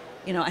 So,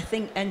 you know, I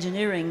think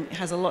engineering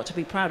has a lot to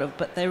be proud of,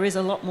 but there is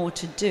a lot more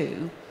to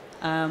do,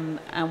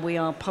 and we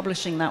are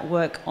publishing that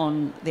work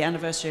on the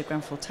anniversary of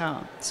Grenfell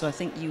Tower. So I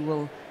think you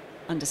will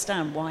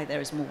understand why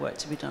there is more work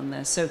to be done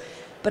there. So,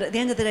 but at the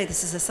end of the day,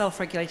 this is a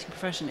self-regulating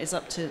profession. It's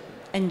up to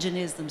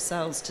engineers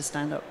themselves to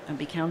stand up and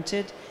be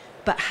counted,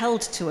 but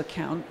held to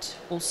account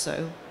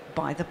also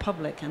by the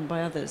public and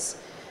by others.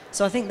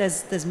 So I think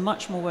there's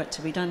much more work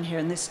to be done here,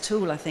 and this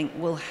tool, I think,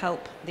 will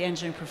help the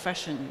engineering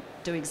profession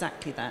do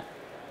exactly that.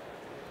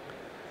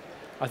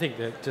 I think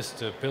that, just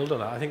to build on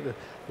that, I think that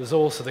there's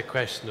also the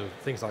question of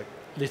things like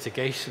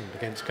litigation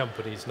against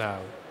companies now,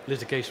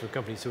 litigation with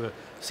companies who are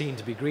seen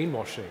to be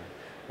greenwashing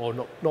or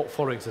not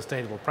following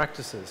sustainable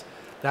practices.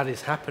 That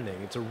is happening.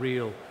 It's a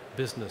real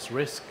business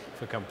risk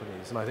for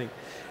companies. And I think,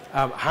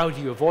 how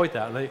do you avoid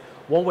that? And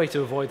one way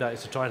to avoid that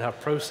is to try and have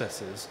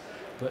processes.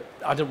 But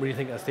I don't really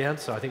think that's the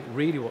answer. I think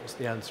really what's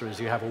the answer is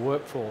you have a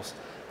workforce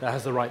that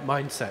has the right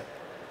mindset,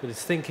 that is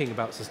thinking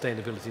about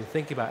sustainability,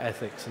 thinking about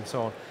ethics and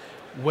so on,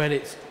 when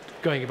it's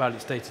going about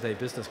its day-to-day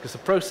business. Because the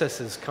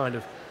processes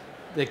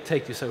they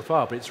take you so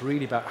far, but it's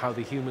really about how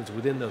the humans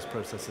within those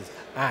processes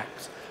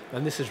act.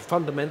 And this is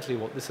fundamentally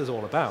what this is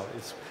all about.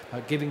 It's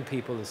about giving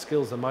people the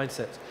skills and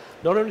mindsets,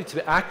 not only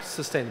to act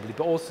sustainably,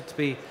 but also to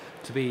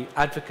be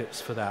advocates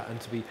for that and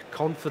to be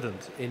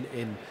confident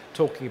in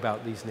talking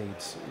about these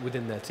needs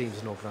within their teams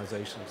and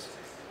organisations.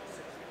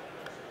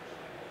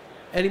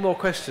 Any more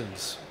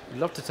questions? We'd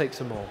love to take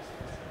some more.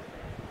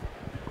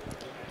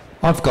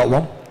 I've got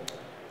one.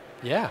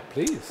 Yeah,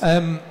 please.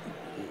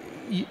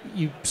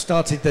 You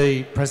started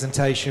the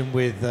presentation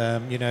with,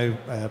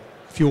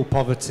 fuel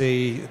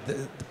poverty,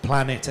 the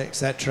planet,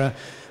 etc.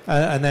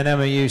 And then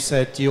Emma, you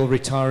said you'll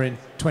retire in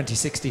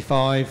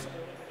 2065,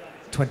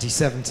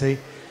 2070.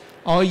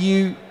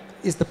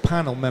 Is the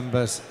panel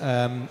members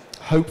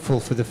hopeful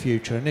for the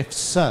future? And if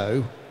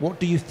so, what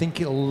do you think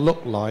it'll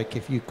look like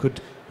if you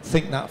could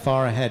think that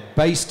far ahead?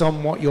 Based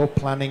on what you're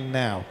planning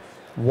now,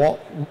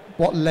 what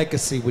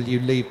legacy will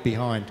you leave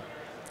behind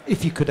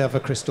if you could have a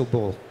crystal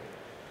ball?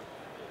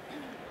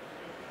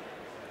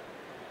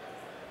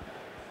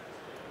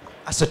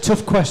 That's a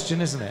tough question,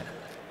 isn't it?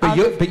 But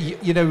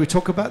we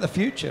talk about the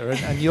future,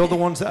 and you're the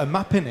ones that are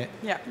mapping it.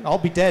 Yeah. I'll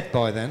be dead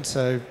by then,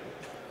 so...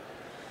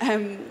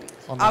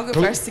 I'll go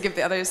first to give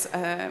the others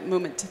a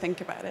moment to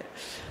think about it.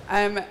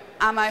 Am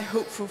I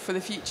hopeful for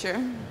the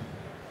future?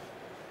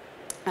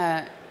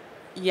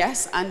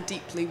 Yes, and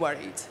deeply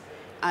worried.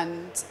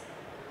 And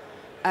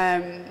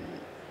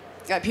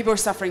people are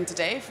suffering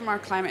today from our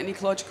climate and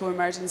ecological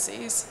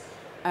emergencies.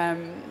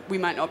 We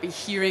might not be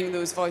hearing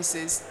those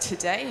voices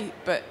today,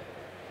 but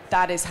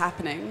that is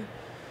happening.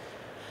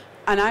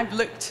 And I've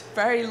looked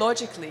very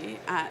logically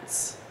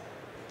at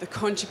the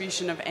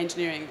contribution of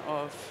engineering,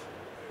 of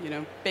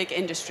big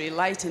industry,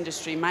 light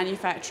industry,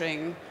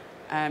 manufacturing,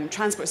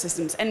 transport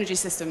systems, energy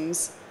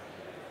systems,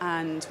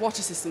 and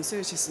water systems,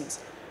 sewage systems.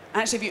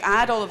 And actually, if you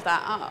add all of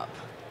that up,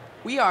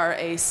 we are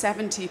a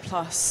 70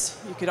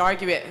 plus, you could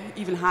argue it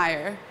even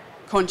higher,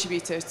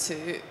 contributor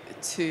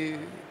to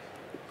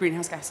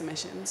greenhouse gas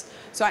emissions.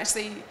 So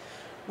actually,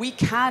 we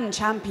can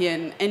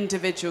champion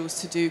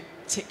individuals to do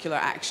particular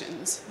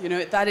actions.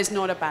 That is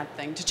not a bad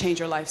thing, to change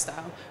your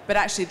lifestyle. But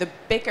actually, the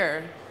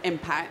bigger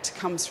impact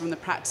comes from the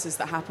practices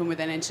that happen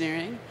within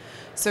engineering.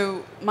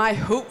 So my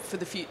hope for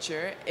the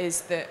future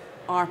is that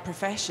our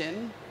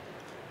profession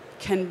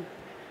can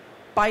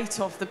bite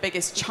off the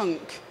biggest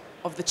chunk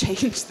of the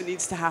change that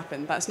needs to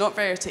happen. That's not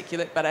very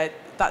articulate, but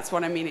that's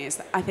what I mean is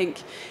that I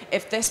think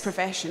if this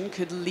profession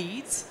could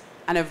lead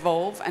and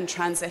evolve and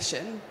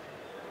transition,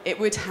 it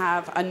would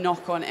have a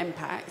knock-on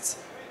impact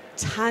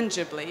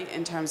tangibly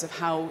in terms of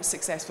how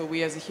successful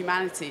we as a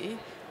humanity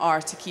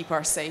are to keep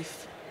our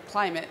safe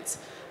climate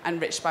and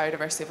rich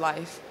biodiversity of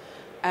life.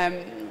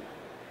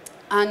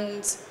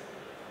 And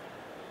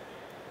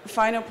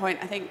final point,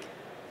 I think,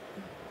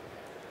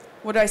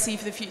 what do I see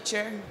for the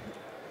future?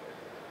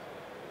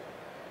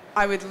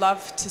 I would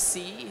love to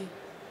see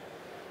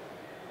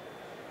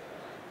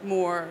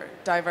more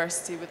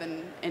diversity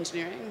within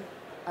engineering.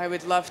 I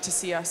would love to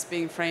see us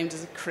being framed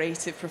as a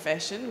creative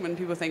profession. When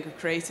people think of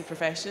creative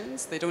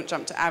professions, they don't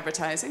jump to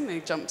advertising,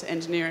 they jump to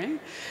engineering.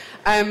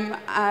 And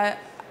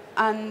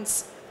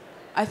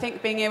I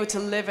think being able to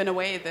live in a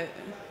way that,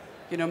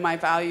 my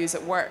values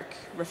at work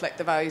reflect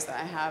the values that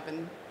I have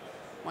and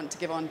want to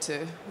give on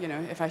to,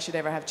 if I should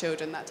ever have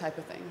children, that type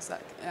of things.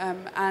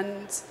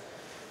 And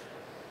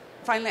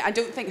finally, I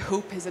don't think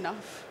hope is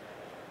enough.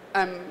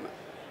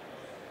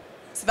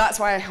 So that's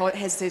why I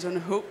hesitate on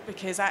hope,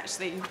 because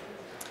actually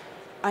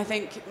I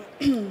think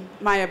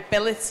my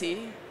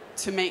ability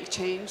to make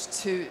change,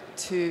 to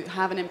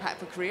have an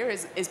impactful career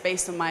is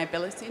based on my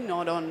ability,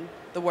 not on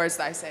the words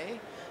that I say.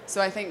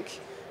 So I think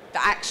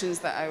the actions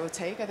that I will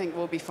take, I think,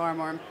 will be far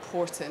more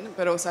important,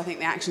 but also I think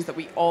the actions that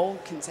we all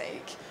can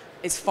take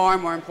is far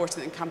more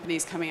important than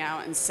companies coming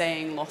out and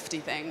saying lofty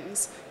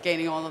things,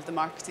 gaining all of the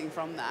marketing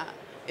from that.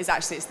 It's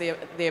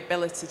the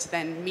ability to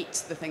then meet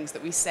the things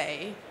that we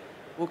say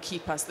will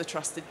keep us the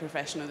trusted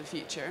profession of the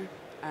future.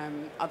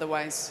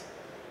 Otherwise,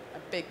 a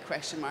big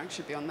question mark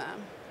should be on that.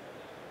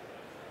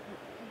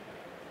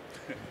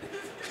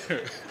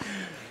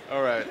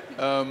 All right.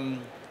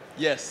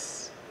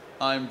 Yes,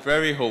 I'm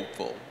very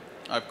hopeful.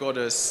 I've got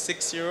a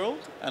 6-year-old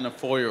and a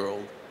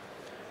 4-year-old.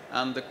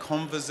 And the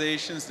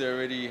conversations they're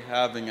already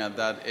having at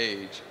that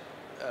age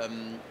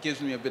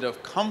gives me a bit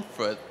of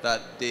comfort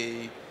that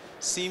they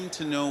seem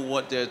to know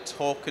what they're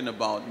talking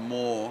about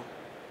more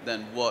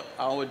than what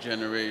our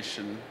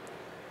generation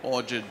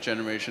or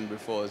generation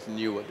before us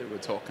knew what they were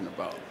talking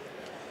about.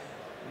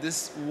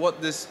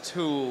 What this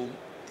tool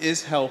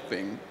is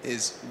helping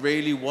is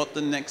really what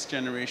the next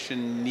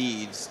generation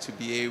needs to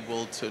be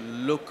able to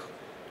look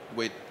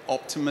with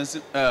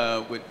optimism,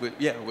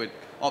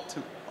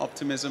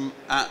 optimism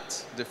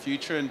at the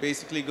future and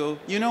basically go,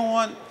 you know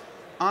what,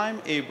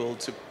 I'm able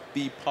to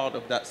be part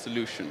of that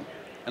solution.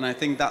 And I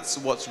think that's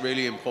what's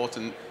really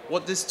important.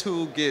 What this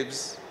tool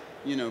gives,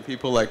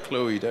 people like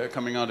Chloe that are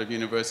coming out of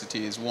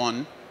university is,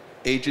 one,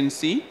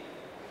 agency.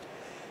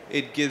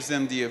 It gives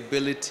them the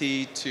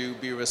ability to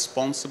be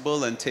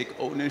responsible and take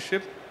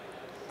ownership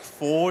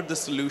for the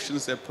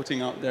solutions they're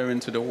putting out there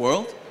into the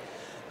world.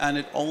 And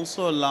it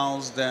also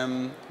allows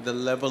them the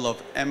level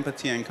of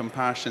empathy and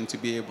compassion to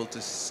be able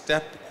to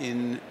step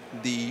in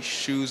the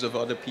shoes of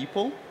other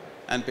people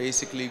and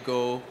basically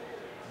go,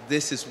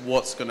 this is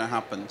what's going to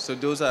happen. So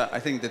those are, I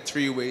think, the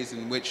 3 ways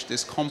in which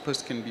this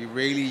compass can be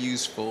really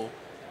useful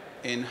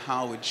in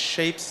how it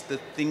shapes the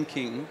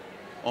thinking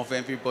of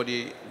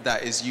everybody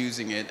that is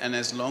using it. And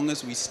as long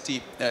as we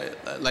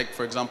like,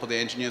 for example, the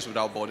Engineers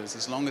Without Borders,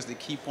 as long as they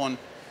keep on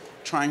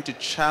trying to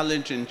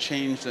challenge and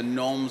change the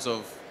norms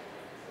of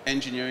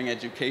engineering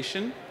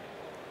education,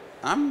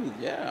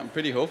 I'm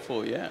pretty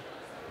hopeful, yeah.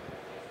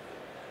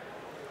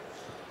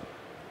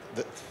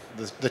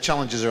 The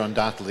challenges are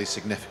undoubtedly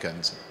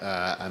significant,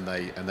 and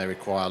they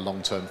require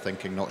long-term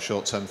thinking, not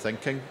short-term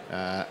thinking,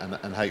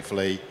 and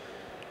hopefully,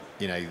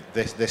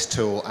 this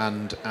tool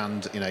and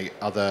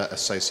other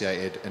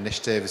associated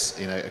initiatives,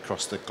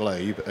 across the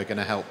globe are going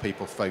to help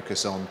people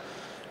focus on,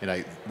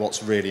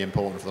 what's really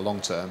important for the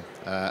long term,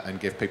 and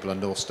give people a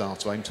North Star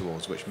to aim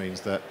towards, which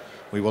means that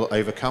we will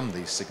overcome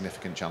these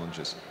significant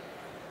challenges.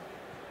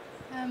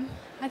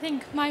 I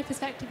think my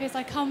perspective is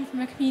I come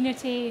from a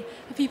community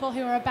of people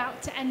who are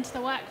about to enter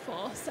the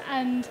workforce,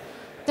 and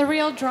the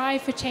real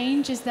drive for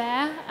change is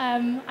there.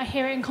 I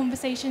hear it in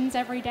conversations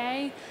every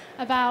day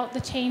about the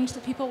change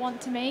that people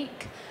want to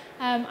make.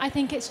 I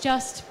think it's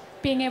just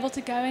being able to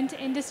go into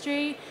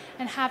industry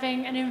and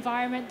having an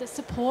environment that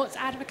supports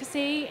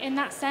advocacy in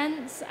that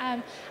sense,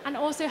 and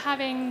also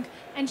having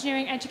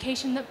engineering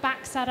education that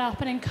backs that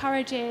up and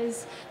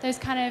encourages those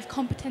kind of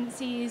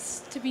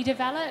competencies to be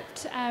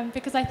developed,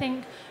 because I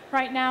think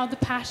right now the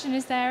passion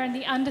is there and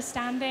the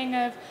understanding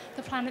of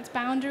the planet's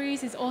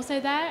boundaries is also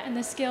there and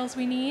the skills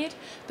we need,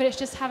 but it's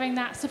just having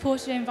that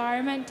supportive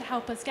environment to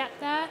help us get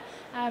there,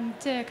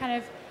 to kind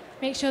of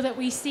make sure that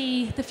we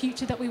see the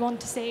future that we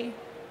want to see.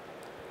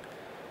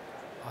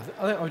 I think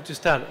I would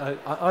just add,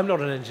 I'm not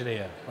an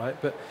engineer, right?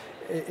 But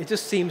it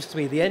just seems to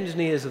me the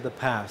engineers of the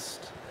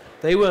past,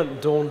 they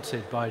weren't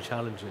daunted by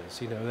challenges.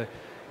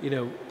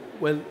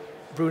 When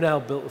Brunel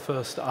built the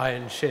first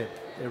iron ship,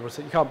 everyone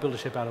said, you can't build a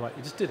ship out of iron.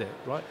 You just did it,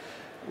 right?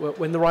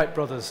 When the Wright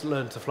brothers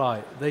learned to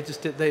fly,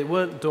 they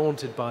weren't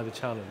daunted by the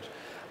challenge.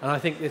 And I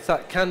think it's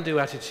that can-do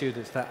attitude,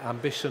 it's that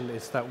ambition,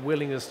 it's that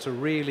willingness to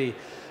really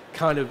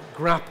kind of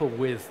grapple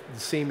with the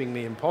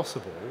seemingly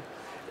impossible.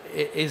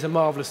 It is a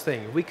marvelous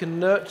thing. If we can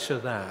nurture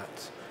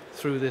that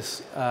through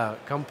this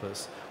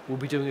compass, we'll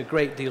be doing a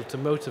great deal to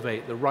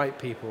motivate the right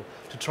people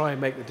to try and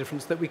make the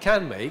difference that we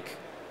can make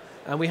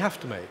and we have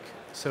to make.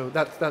 So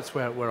that's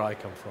where I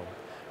come from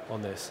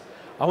on this.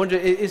 I wonder,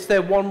 is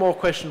there one more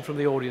question from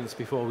the audience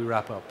before we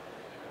wrap up?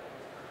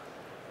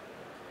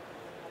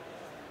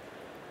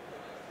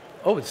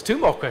 Oh, it's 2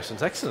 more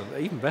questions. Excellent.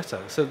 Even better.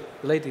 So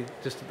the lady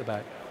just at the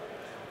back.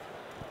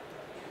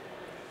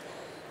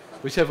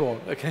 Whichever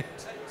one. Okay.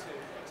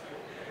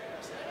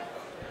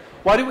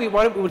 Why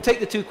don't we'll take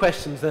the 2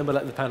 questions, then we'll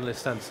let the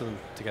panelists answer them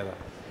together.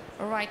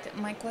 All right,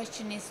 my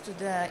question is to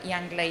the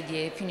young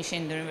lady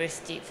finishing the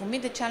university. For me,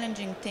 the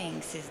challenging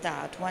things is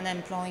that when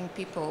employing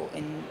people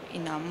in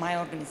my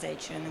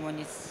organization, when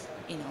it's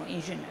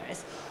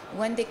engineers,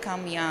 when they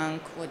come young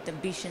with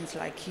ambitions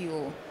like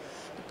you,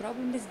 the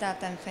problem is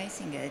that I'm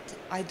facing it.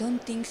 I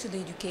don't think so the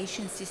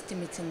education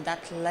system is in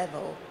that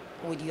level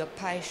with your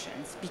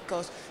passions,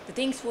 because the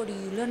things what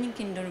you're learning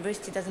in the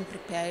university doesn't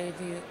prepare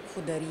you for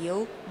the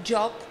real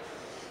job.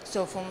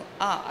 So from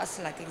us,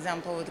 like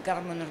example, with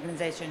government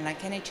organization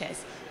like NHS,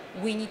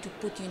 we need to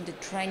put you in the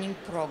training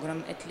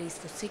program at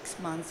least for 6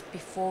 months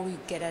before we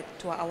get it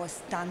to our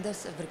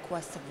standards of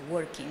requests of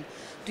working.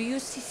 Do you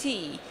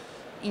see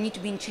it need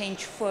to be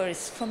changed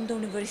first from the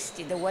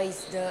university, the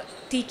ways the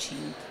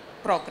teaching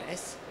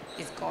progress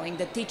is going,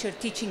 the teacher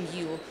teaching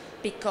you?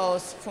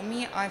 Because for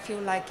me, I feel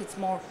like it's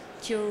more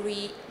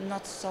theory,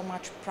 not so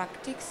much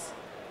practice.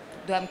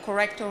 Do I'm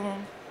correct or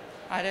wrong?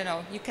 I don't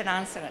know, you can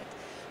answer it.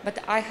 But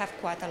I have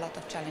quite a lot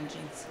of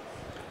challenges.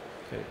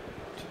 Okay.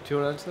 Do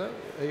you want to answer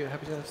that? Are you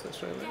happy to answer that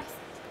straight away? Yes.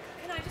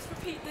 Can I just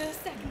repeat the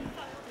second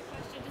part of the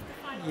question, just the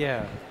final yeah.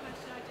 part of the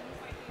question? I didn't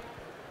quite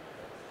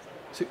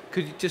hear. So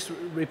could you just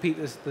repeat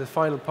the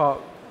final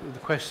part of the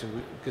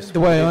question? The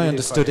way I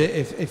understood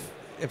it,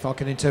 if I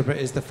can interpret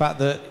it, is the fact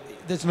that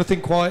there's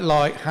nothing quite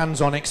like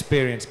hands-on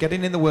experience,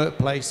 getting in the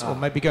workplace or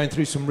maybe going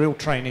through some real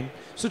training,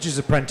 such as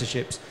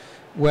apprenticeships,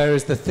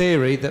 whereas the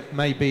theory that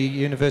maybe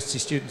university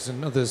students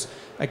and others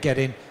are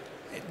getting,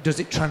 does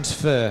it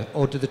transfer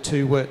or do the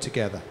two work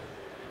together?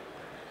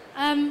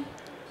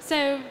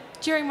 So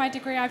during my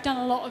degree, I've done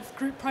a lot of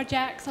group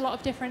projects, a lot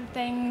of different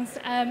things,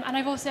 and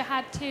I've also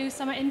had 2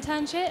 summer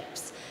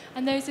internships,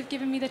 and those have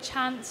given me the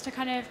chance to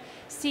kind of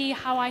see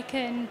how I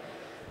can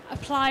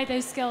apply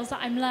those skills that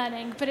I'm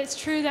learning. But it's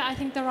true that I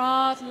think there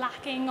are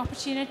lacking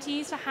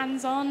opportunities for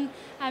hands-on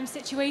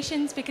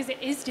situations, because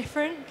it is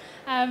different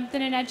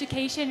than in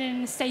education,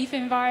 in a safe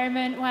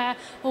environment where,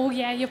 oh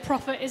yeah, your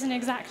profit isn't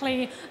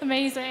exactly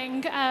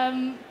amazing,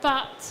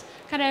 but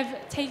kind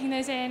of taking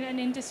those in an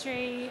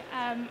industry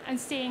and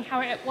seeing how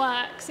it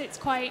works, it's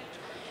quite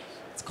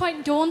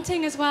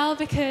daunting as well,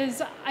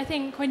 because I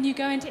think when you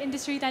go into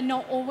industry, they're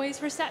not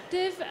always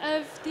receptive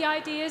of the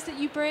ideas that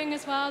you bring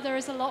as well. There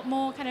is a lot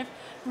more kind of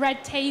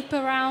red tape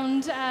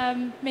around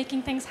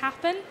making things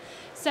happen.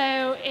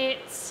 So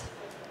it's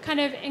kind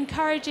of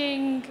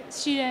encouraging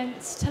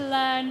students to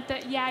learn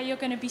that, yeah, you're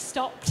going to be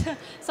stopped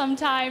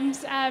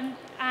sometimes,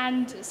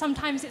 and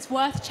sometimes it's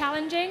worth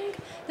challenging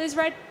those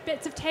red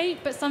bits of tape,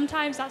 but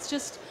sometimes that's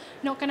just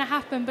not going to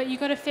happen. But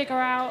you've got to figure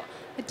out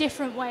a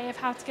different way of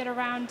how to get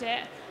around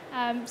it.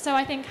 So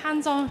I think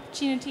hands-on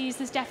opportunities,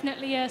 there's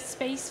definitely a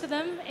space for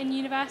them in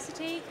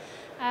university,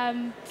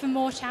 for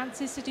more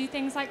chances to do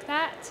things like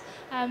that.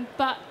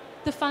 But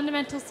the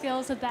fundamental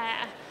skills are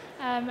there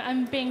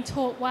and being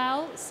taught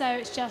well, so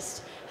it's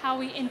just how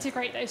we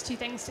integrate those 2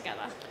 things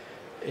together.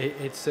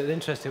 It's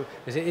interesting,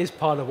 because it is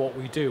part of what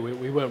we do.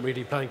 We weren't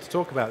really planning to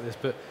talk about this,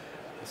 but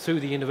through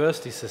the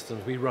university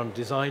systems, we run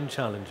design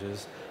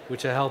challenges,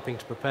 which are helping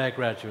to prepare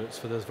graduates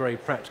for those very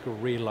practical,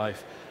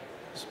 real-life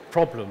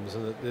problems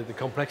and the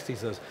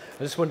complexities of those.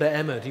 I just wonder,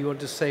 Emma, do you want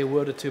to say a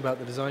word or 2 about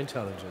the design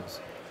challenges?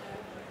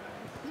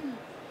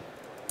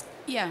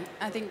 Yeah,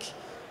 I think,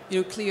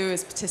 Clio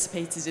has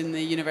participated in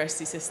the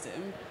university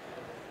system.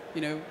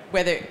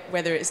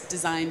 Whether it's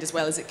designed as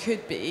well as it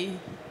could be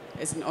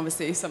isn't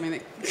obviously something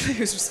that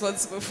Clio is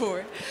responsible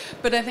for.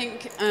 But I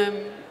think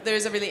there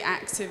is a really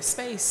active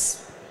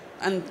space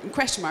and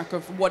question mark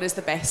of what is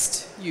the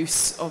best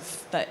use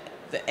of the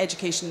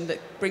education that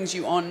brings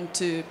you on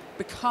to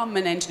become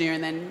an engineer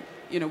and then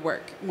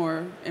work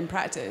more in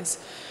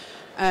practice.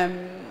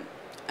 And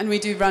we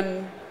do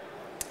run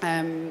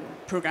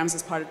programs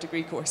as part of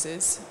degree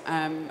courses,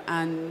 and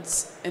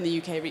in the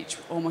UK reach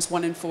almost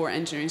 1 in 4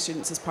 engineering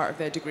students as part of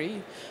their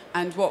degree.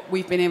 And what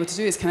we've been able to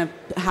do is kind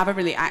of have a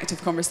really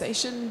active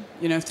conversation,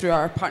 through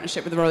our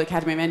partnership with the Royal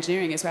Academy of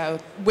Engineering as well,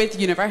 with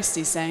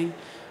universities saying,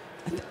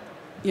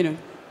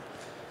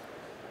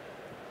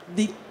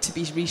 need to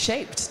be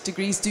reshaped.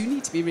 Degrees do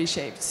need to be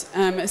reshaped.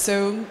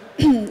 So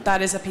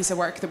that is a piece of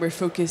work that we're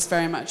focused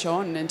very much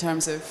on in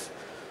terms of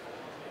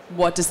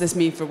what does this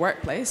mean for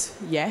workplace?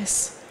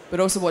 Yes. But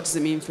also what does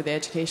it mean for the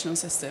educational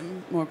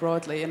system more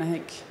broadly? And I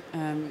think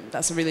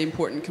that's a really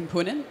important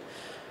component.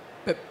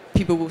 But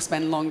people will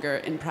spend longer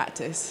in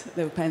practice.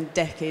 They'll spend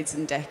decades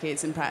and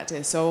decades in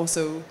practice. So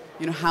also,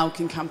 how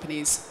can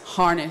companies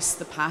harness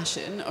the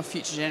passion of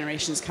future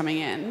generations coming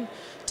in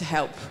to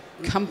help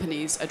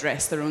companies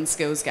address their own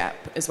skills gap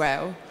as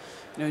well?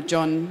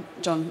 John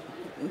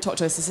talked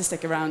to a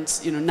statistic around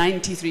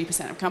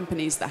 93% of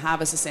companies that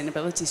have a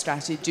sustainability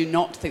strategy do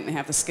not think they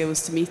have the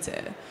skills to meet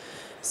it.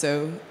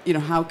 So,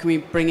 how can we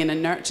bring in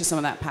and nurture some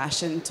of that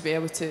passion to be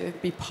able to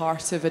be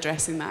part of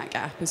addressing that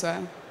gap as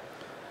well?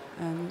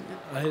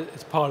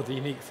 It's part of the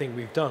unique thing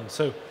we've done.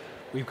 So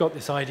we've got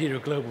this idea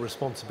of global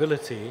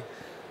responsibility,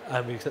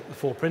 and we've set the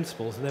 4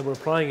 principles, and then we're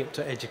applying it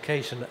to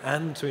education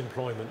and to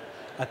employment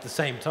at the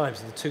same time.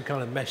 So the 2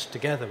 kind of mesh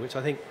together, which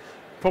I think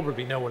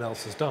probably no one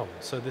else has done.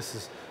 So this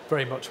is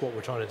very much what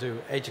we're trying to do.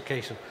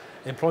 Education,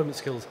 employment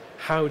skills,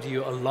 how do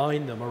you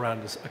align them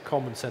around a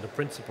common set of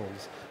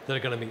principles that are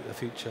going to meet the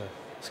future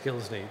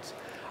skills needs?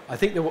 I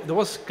think there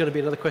was going to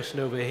be another question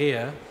over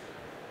here.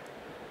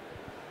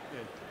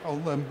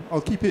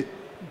 I'll keep it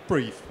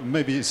brief.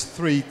 Maybe it's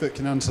 3 that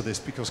can answer this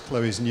because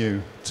Chloe's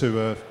new to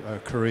her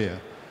career.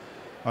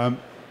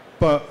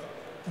 But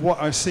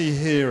what I see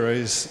here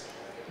is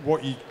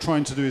what you're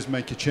trying to do is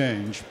make a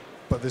change,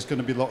 but there's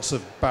going to be lots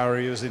of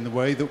barriers in the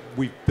way that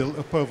we've built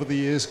up over the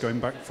years,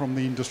 going back from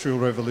the Industrial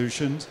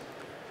Revolutions.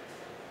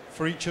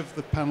 For each of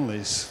the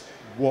panelists,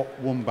 what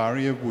one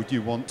barrier would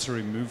you want to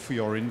remove for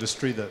your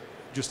industry that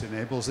just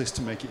enables this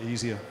to make it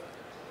easier?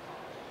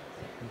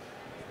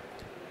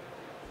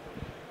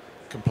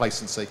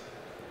 Complacency.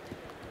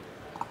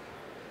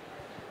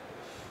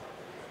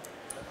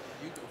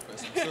 You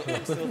go first.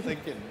 I'm still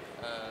thinking.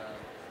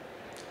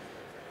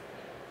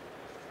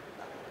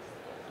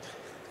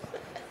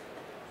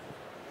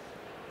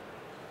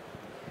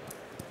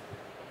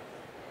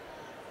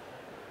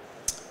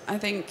 I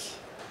think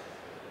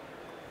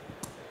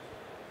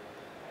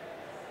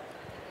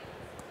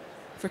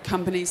for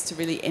companies to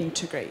really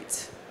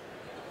integrate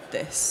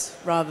this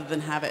rather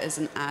than have it as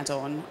an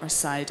add-on or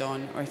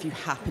side-on, or if you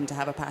happen to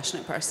have a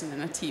passionate person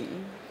in a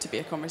team, to be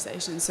a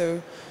conversation.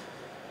 So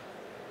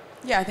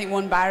yeah, I think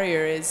one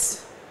barrier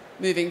is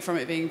moving from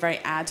it being very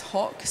ad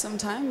hoc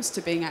sometimes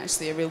to being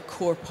actually a real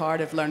core part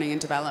of learning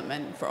and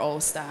development for all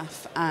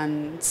staff,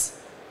 and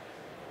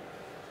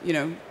you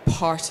know,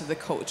 part of the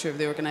culture of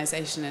the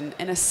organization, and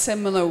in a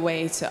similar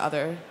way to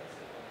other,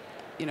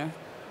 you know,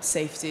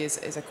 safety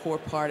is a core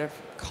part of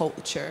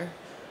culture.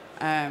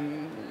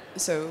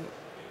 So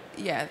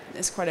yeah,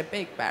 it's quite a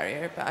big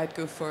barrier, but I'd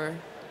go for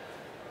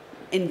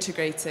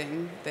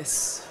integrating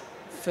this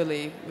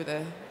fully with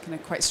a kind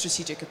of quite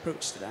strategic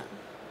approach to that.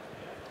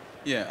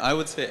 Yeah, I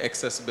would say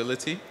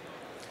accessibility,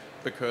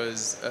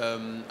 because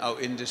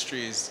our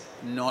industry is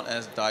not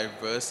as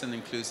diverse and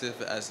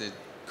inclusive as it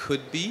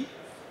could be.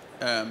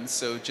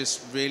 So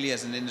just really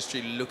as an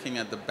industry looking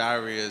at the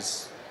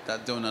barriers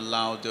that don't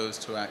allow those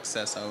to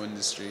access our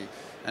industry,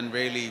 and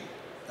really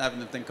having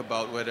to think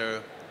about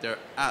whether they're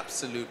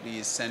absolutely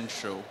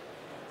essential,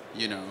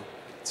 you know,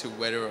 to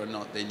whether or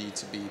not they need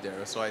to be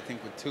there. So I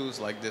think with tools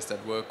like this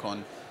that work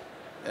on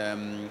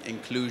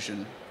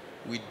inclusion,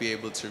 we'd be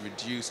able to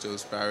reduce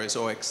those barriers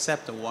or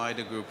accept a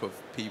wider group of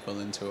people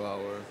into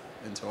our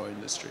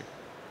industry.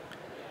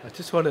 I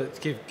just want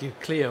to give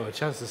Cleo a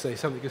chance to say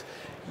something, because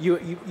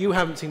you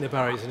haven't seen the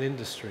barriers in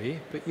industry,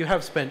 but you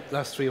have spent the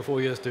last 3 or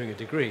 4 years doing a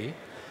degree,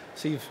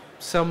 so you've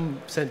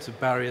some sense of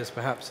barriers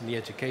perhaps in the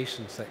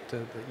education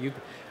sector. That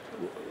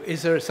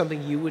is there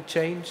something you would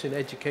change in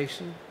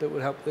education that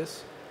would help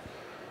this?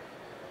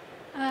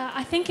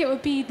 I think it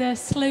would be the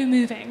slow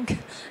moving.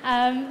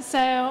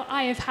 So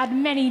I have had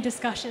many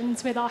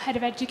discussions with our head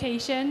of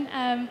education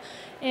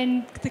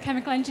in the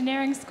chemical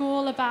engineering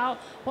school about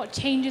what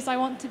changes I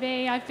want to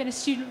be. I've been a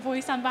student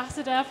voice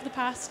ambassador for the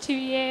past 2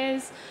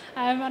 years,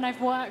 and I've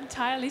worked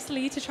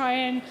tirelessly to try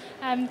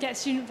and get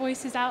student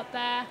voices out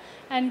there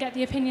and get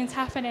the opinions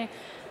happening.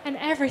 And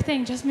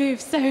everything just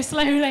moves so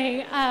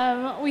slowly.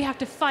 We have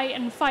to fight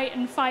and fight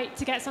and fight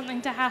to get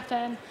something to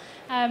happen.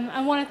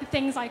 And one of the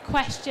things I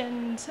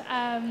questioned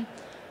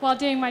while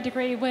doing my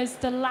degree was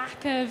the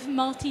lack of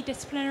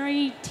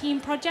multidisciplinary team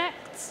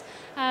projects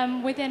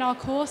within our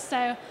course.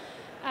 So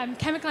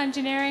chemical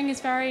engineering is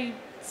very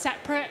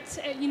separate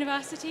at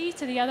university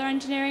to the other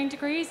engineering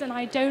degrees, and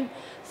I don't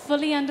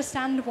fully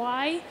understand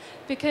why,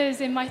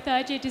 because in my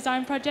 3rd year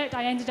design project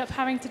I ended up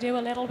having to do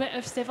a little bit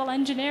of civil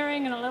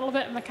engineering and a little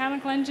bit of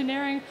mechanical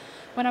engineering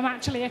when I'm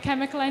actually a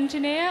chemical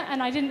engineer,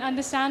 and I didn't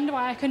understand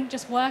why I couldn't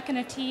just work in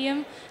a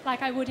team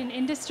like I would in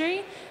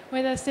industry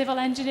with a civil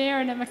engineer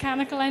and a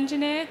mechanical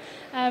engineer.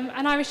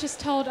 And I was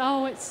just told,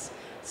 oh, it's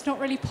not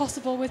really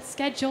possible with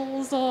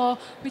schedules, or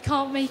we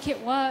can't make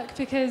it work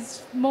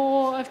because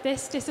more of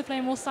this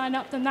discipline will sign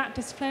up than that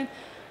discipline.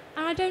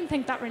 And I don't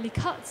think that really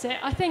cuts it.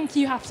 I think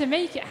you have to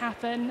make it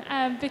happen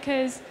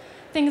because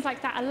things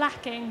like that are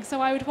lacking. So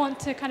I would want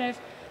to kind of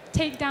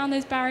take down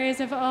those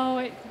barriers of, oh,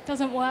 it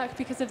doesn't work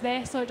because of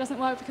this, or it doesn't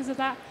work because of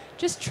that.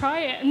 Just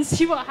try it and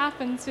see what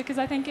happens, because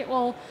I think it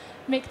will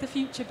make the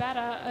future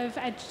better of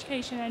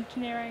education and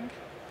engineering.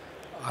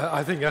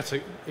 I think that's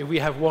if we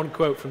have one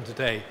quote from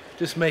today,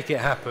 just make it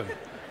happen.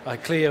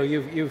 Cleo,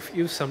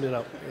 you've summed it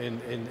up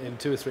in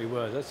 2 or 3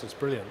 words. That's just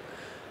brilliant.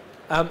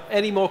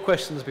 Any more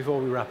questions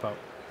before we wrap up?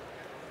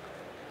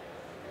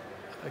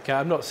 Okay,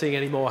 I'm not seeing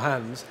any more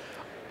hands.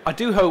 I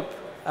do hope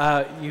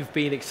you've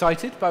been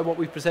excited by what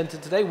we've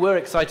presented today. We're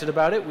excited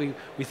about it.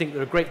 We think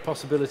there are great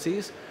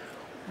possibilities.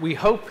 We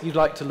hope you'd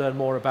like to learn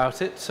more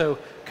about it. So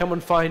come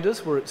and find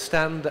us. We're at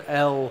stand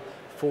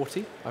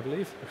L40, I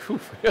believe.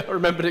 I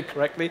remembered it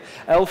correctly.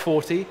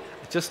 L40,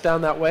 just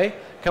down that way.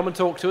 Come and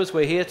talk to us.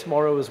 We're here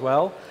tomorrow as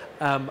well.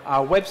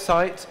 Our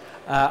website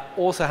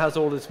also has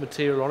all this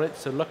material on it.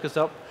 So look us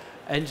up,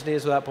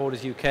 Engineers Without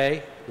Borders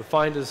UK. You'll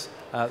find us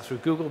through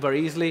Google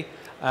very easily.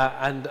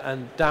 And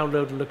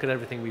download and look at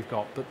everything we've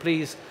got. But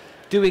please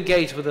do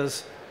engage with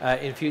us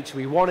in future.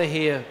 We want to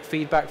hear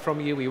feedback from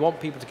you. We want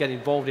people to get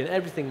involved in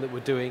everything that we're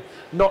doing,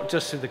 not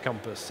just through the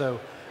Compass. So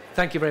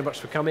thank you very much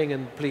for coming,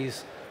 and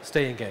please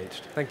stay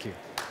engaged. Thank you.